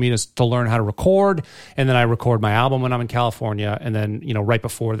time for me to learn how to record. And then I record my album when I'm in California. And then, right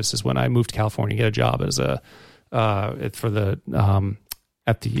before this is when I moved to California, get a job as at the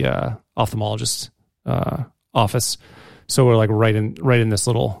ophthalmologist office. So we're like right in this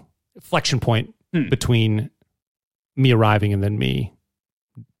little inflection point between me arriving and then me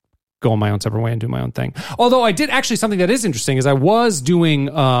going my own separate way and do my own thing. Although I did actually, something that is interesting is I was doing,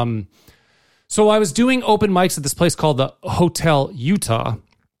 so I was doing open mics at this place called the Hotel Utah,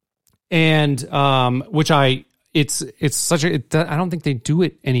 and which it's such a, I don't think they do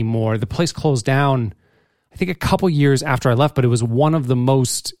it anymore. The place closed down, I think a couple years after I left, but it was one of the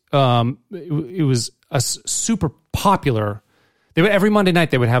most, it was a super popular. Every Monday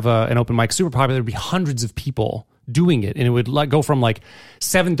night they would have an open mic, super popular. There'd be hundreds of people doing it, and it would go from like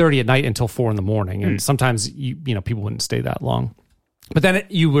 7:30 at night until 4 a.m. And sometimes people wouldn't stay that long. But then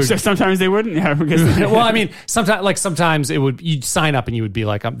so sometimes they wouldn't. Yeah, well, I mean, sometimes it would. You'd sign up and you would be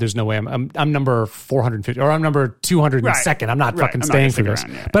like, "There's no way I'm number 450 or I'm number 202nd. I'm not fucking staying for this."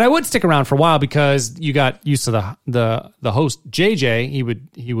 Yeah. But I would stick around for a while because you got used to the host JJ.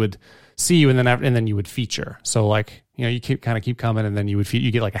 He would see you, and then you would feature. So like you keep coming, and then you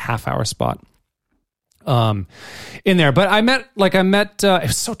get like a half-hour spot in there. But I met it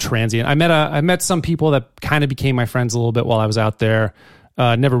was so transient. I met some people that kind of became my friends a little bit while I was out there.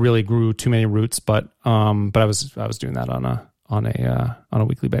 Never really grew too many roots, but I was doing that on a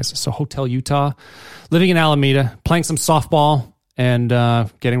weekly basis. So Hotel Utah, living in Alameda, playing some softball, and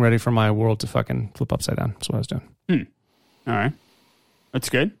getting ready for my world to fucking flip upside down. That's what I was doing. All right, that's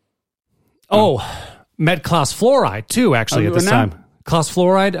good. Met Klaus Fluoride too, actually, at this time. Klaus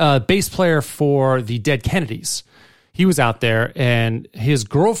Fluoride, bass player for the Dead Kennedys. He was out there, and his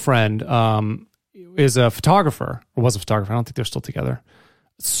girlfriend is a photographer, or was a photographer. I don't think they're still together.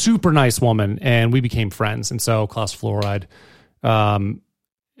 Super nice woman, and we became friends. And so Klaus Fluoride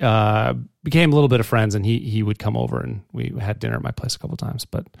became a little bit of friends, and he would come over, and we had dinner at my place a couple times.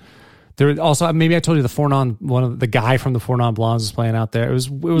 But there also, maybe I told you, the guy from the Four Non Blondes was playing out there. It was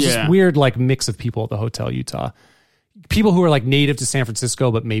this weird like mix of people at the Hotel Utah. People who were like native to San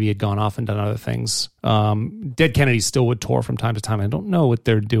Francisco, but maybe had gone off and done other things. Dead Kennedys still would tour from time to time. I don't know what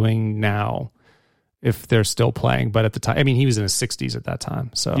they're doing now, if they're still playing. But at the time, I mean, he was in his 60s at that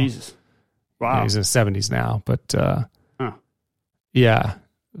time. So Jesus, wow, he's in his 70s now. But yeah,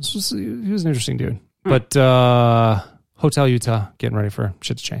 he was an interesting dude. But Hotel Utah, getting ready for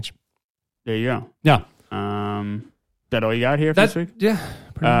shit to change. There you go. Yeah. That all you got here for this week?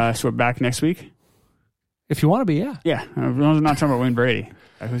 Yeah. So we're back next week. If you want to be, yeah. Yeah. I'm not talking about Wayne Brady.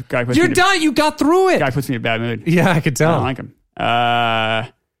 You're done. You got through it. Guy puts me in a bad mood. Yeah, I could tell. I don't like him.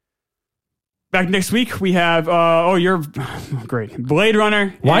 Back next week, we have, you're great. Blade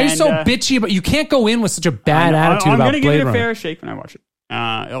Runner. Why are you so bitchy? But you can't go in with such a bad attitude about Blade Runner. I'm going to give it a fair shake when I watch it.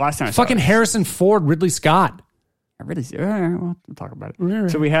 Last time I saw fucking Harrison Ford, Ridley Scott. We'll talk about it.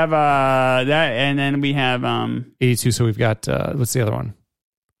 So we have that, and then we have 82. So we've got what's the other one?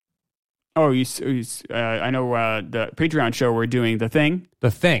 I know the Patreon show we're doing The Thing,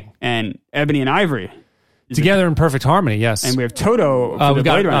 and Ebony and Ivory together in perfect harmony. Yes, and we have Toto for the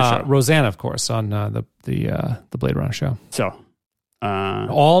Blade Runner show. Rosanna, of course, on the Blade Runner show. So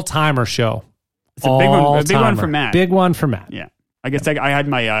all timer show. It's a big one. A big one for Matt. Big one for Matt. Yeah, I guess I had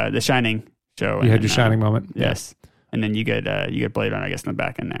my The Shining show. You had your Shining moment. Yes. And then you get Blade Runner, I guess, in the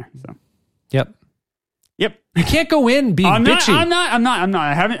back end there. So, yep. You can't go in being bitchy. I'm not.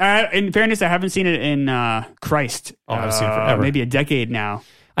 I haven't. In fairness, I haven't seen it in Christ. I've seen it forever. Maybe a decade now.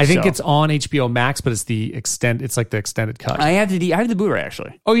 I think it's on HBO Max, but it's it's like the extended cut. I have the Blu-ray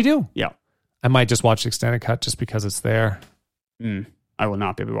actually. Oh, you do? Yeah. I might just watch the extended cut just because it's there. I will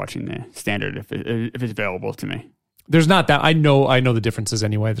not be watching the standard if it's available to me. There's not that. I know the differences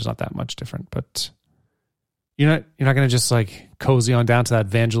anyway. There's not that much different, but. You're not going to just like cozy on down to that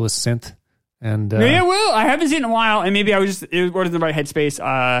Vangelis synth and yeah, well, I haven't seen it in a while, and maybe I was just in the right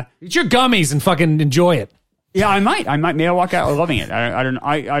headspace. Eat your gummies and fucking enjoy it. Yeah, I might. Maybe I'll walk out loving it. I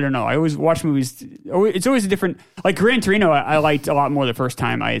don't know. I always watch movies. It's always a different. Like Gran Torino, I liked a lot more the first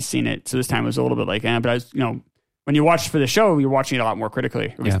time I had seen it. So this time it was a little bit like, but I was, when you watch for the show, you're watching it a lot more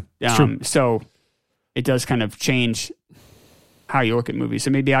critically. Yeah, true. So it does kind of change how you look at movies. So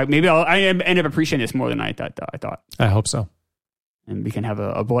maybe I'll end up appreciating this more than I thought. I hope so. And we can have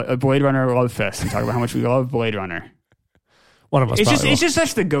a Blade Runner love fest and talk about how much we love Blade Runner. One of us. It's just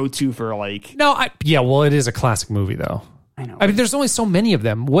such the go-to for like. No, well, it is a classic movie though. I know. I mean, there's only so many of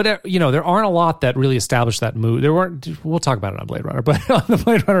them. There aren't a lot that really established that movie. There weren't. We'll talk about it on Blade Runner, but on the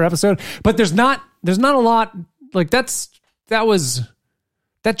Blade Runner episode. But there's not a lot. Like that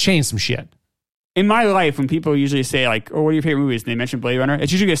changed some shit. In my life, when people usually say like, "Oh, what are your favorite movies?" and they mention Blade Runner,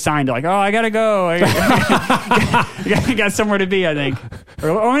 it's usually a sign to like, "Oh, I gotta go. I got somewhere to be." I think, or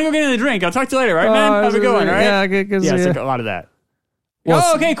I'm gonna go get in the drink. I'll talk to you later, right, man? Have a good one, all right? Yeah, it's like a lot of that.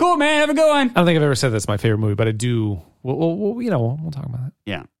 Well, okay, cool, man. Have a good one. I don't think I've ever said that's my favorite movie, but I do. We'll talk about it.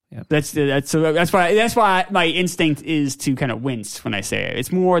 Yeah. That's why my instinct is to kind of wince when I say it.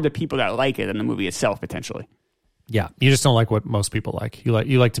 It's more the people that like it than the movie itself, potentially. Yeah, you just don't like what most people like. You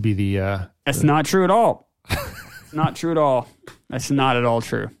like to be the. That's not true at all. Not true at all. That's not at all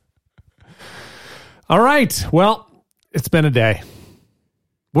true. All right. Well, it's been a day.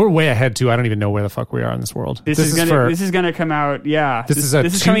 We're way ahead too. I don't even know where the fuck we are in this world. This is gonna come out. Yeah. This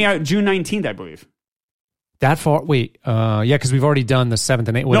is coming out June 19th, I believe. That far? Wait. Yeah, because we've already done the 7th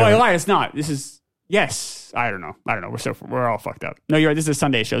and 8th. No, I lied. It's not. This is. Yes. I don't know. We're all fucked up. No, you're right. This is a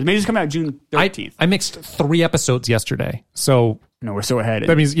Sunday show. Maybe it's coming out June 13th. I mixed 3 episodes yesterday. So. No, we're so ahead.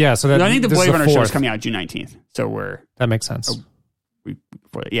 That means, yeah. So that, I think the Blade Runner show is coming out June 19th. So that makes sense.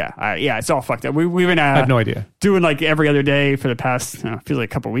 It's all fucked up. We've been. I have no idea. Doing like every other day for the past, feels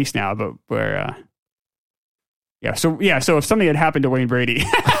like a couple of weeks now, but we're. So if something had happened to Wayne Brady,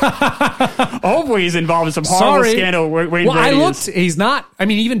 hopefully he's involved in some horrible scandal. Wayne Brady. I looked. He's not. I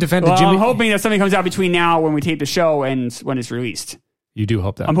mean, he even defended Jimmy. I'm hoping that something comes out between now when we tape the show and when it's released. You do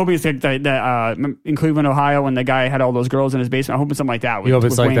hope that. I'm hoping it's that in Cleveland, Ohio, when the guy had all those girls in his basement. I'm hoping something like that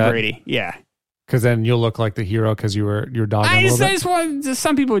with Wayne Brady. Yeah. Because then you'll look like the hero because you're dogging a little bit.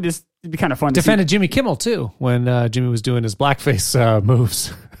 Some people would just it'd be kind of fun. Defended Jimmy Kimmel too when Jimmy was doing his blackface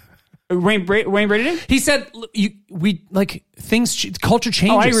moves. Wayne Brady did? He said, culture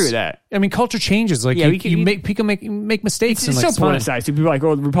changes. Oh, I agree with that. I mean, culture changes. Like, people make mistakes. It's so politicized. People are like,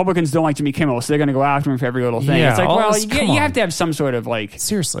 the Republicans don't like Jimmy Kimmel, so they're going to go after him for every little thing. Yeah, it's like, you have to have some sort of like...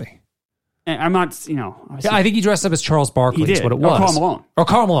 Seriously. And I'm not, I think he dressed up as Charles Barkley is what it was. Or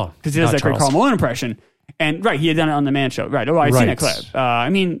Carl Malone. Because he does that Charles. great Carl Malone impression. And, right, he had done it on The Man Show. Right. Oh, I've seen that clip. I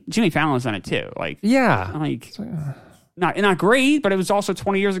mean, Jimmy Fallon's done it too. Like, yeah. Like... Not great, but it was also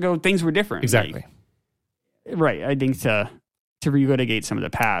 20 years ago. Things were different. Exactly. Right. I think to relitigate some of the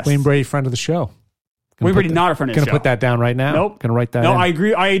past. Wayne Brady, friend of the show. Wayne Brady, not a friend of the show. Gonna put that down right now. Nope. Gonna write that. No, in. I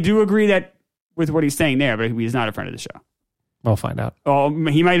agree. I do agree that with what he's saying there, but he's not a friend of the show. We'll find out. Oh,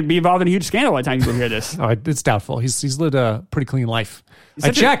 he might be involved in a huge scandal by the time people hear this. It's doubtful. He's lived a pretty clean life.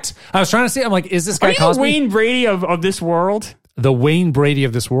 I checked. I was trying to see. I'm like, is this guy Cosby? The Wayne Brady of this world? The Wayne Brady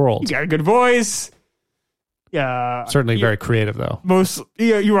of this world. You got a good voice. Yeah, certainly very creative though.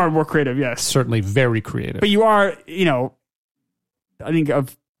 You are more creative, yes. Certainly very creative. But you are, I think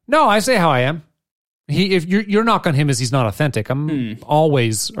of. No, I say how I am. If your knock on him is he's not authentic. I'm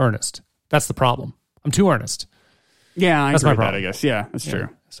always earnest. That's the problem. I'm too earnest. Yeah, that's my problem. I guess. Yeah, that's true.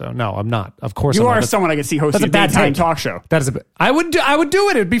 So no, I'm not. Of course, you are someone I could see hosting a daytime talk show. That is a bit. I would do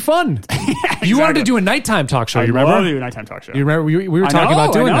it. It'd be fun. Exactly. You wanted to do a nighttime talk show. You remember? I love to do a nighttime talk show. You remember we were talking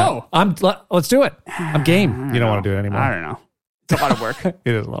about doing that. Let's do it. I'm game. You don't want to do it anymore. I don't know. It's a lot of work. It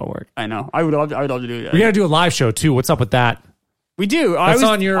is a lot of work. I know. I would love to do that. We got to do a live show too. What's up with that? We do. I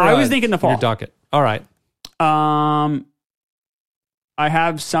was thinking the fall. Your docket. All right. I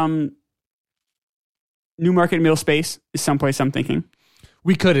have some Newmarket Mill Space is someplace I'm thinking.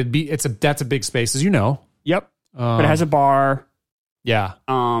 We could. That's a big space, as you know. Yep. But it has a bar. Yeah.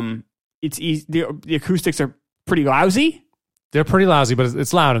 It's easy. The acoustics are pretty lousy. They're pretty lousy, but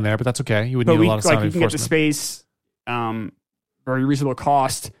it's loud in there. But that's okay. You would need a lot of sound enforcement. You can get the space, very reasonable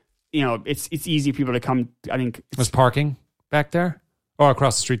cost. It's easy for people to come. I think there's parking back there, or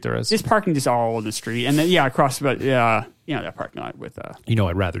across the street. There is. There's parking just all over the street, and then across. But that parking lot with. I'd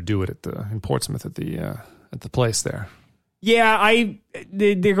rather do it in Portsmouth at the place there. Yeah,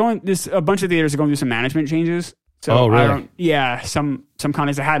 they're going. A bunch of theaters are going through some management changes. So really? Some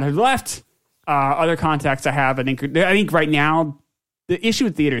contacts I had have left. Other contacts I have, I think right now the issue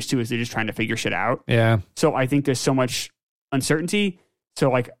with theaters too is they're just trying to figure shit out. Yeah. So I think there's so much uncertainty. So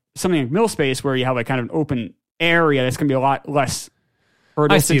like something like Mill Space where you have like kind of an open area that's going to be a lot less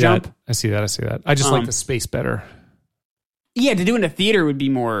hurdles to jump. I see that. I just like the space better. Yeah, to do in a theater would be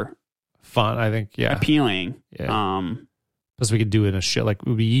more fun. I think. Yeah. Appealing. Yeah. Plus we could do it in a shit. Like it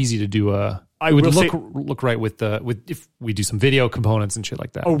would be easy to do it would look right with if we do some video components and shit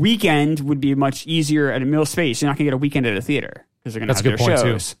like that. A weekend would be much easier at a Mill Space. You're not going to get a weekend at a theater because they're going to have their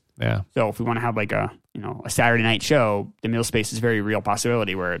shows. Too. Yeah. So if we want to have like a Saturday night show, the Mill Space is a very real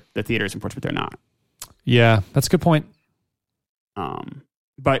possibility where the theaters in Portsmouth are not. Yeah, that's a good point.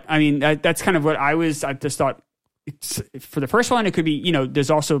 But I mean that's kind of what I just thought for the first one, it could be, there's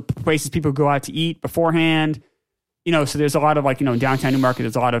also places people go out to eat beforehand, so there's a lot of like, downtown Newmarket,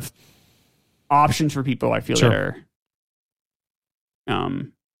 there's a lot of options for people, I feel, that are, I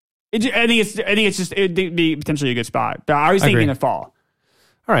think it's just, it'd be potentially a good spot, but I was thinking the fall.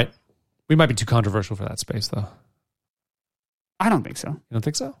 All right. We might be too controversial for that space though. I don't think so. You don't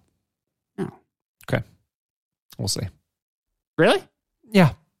think so? No. Okay. We'll see. Really?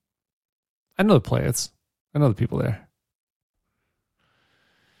 Yeah. I know the place. I know the people there.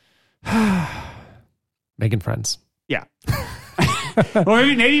 Making friends. Yeah. Well,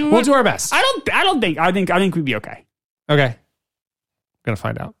 maybe we'll do our best. I think we'd be okay. Okay. Gonna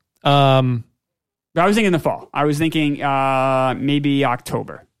find out. I was thinking the fall. I was thinking maybe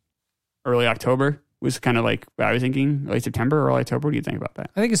October. Early October was kind of like what I was thinking. Late September, early October. What do you think about that?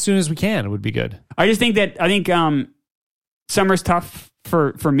 I think as soon as we can, it would be good. I just think summer's tough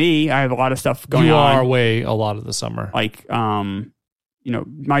for me. I have a lot of stuff going on. You are away a lot of the summer. Like,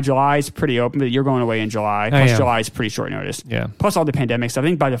 my July is pretty open, but you're going away in July. Plus, July is pretty short notice. Yeah. Plus all the pandemic stuff. I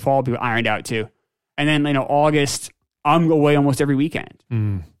think by the fall, it'll be ironed out too. And then, August, I'm away almost every weekend.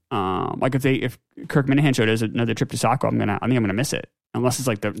 Like if Kirk Minahan show does another trip to Saco, I think I'm gonna miss it unless it's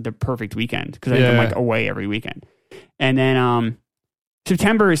like the perfect weekend because I'm like away every weekend. And then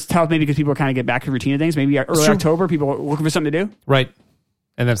September is tough maybe because people kind of get back to routine of things. Maybe early October, people are looking for something to do. Right.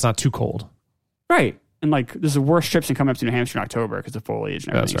 And then it's not too cold. Right. And like there's the worst trips in coming up to New Hampshire in October because of foliage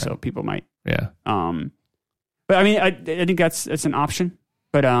and everything. That's right. So people might. Yeah. But I mean, I think that's an option.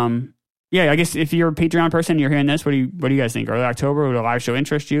 But yeah, I guess if you're a Patreon person, you're hearing this. What do you guys think? Early October, would a live show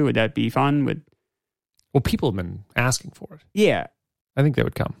interest you? Would that be fun? Well, people have been asking for it. Yeah. I think they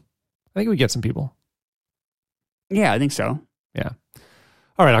would come. I think we get some people. Yeah, I think so. Yeah.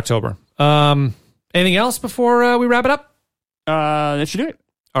 All right, October. Anything else before we wrap it up? That should do it.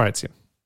 All right, see you.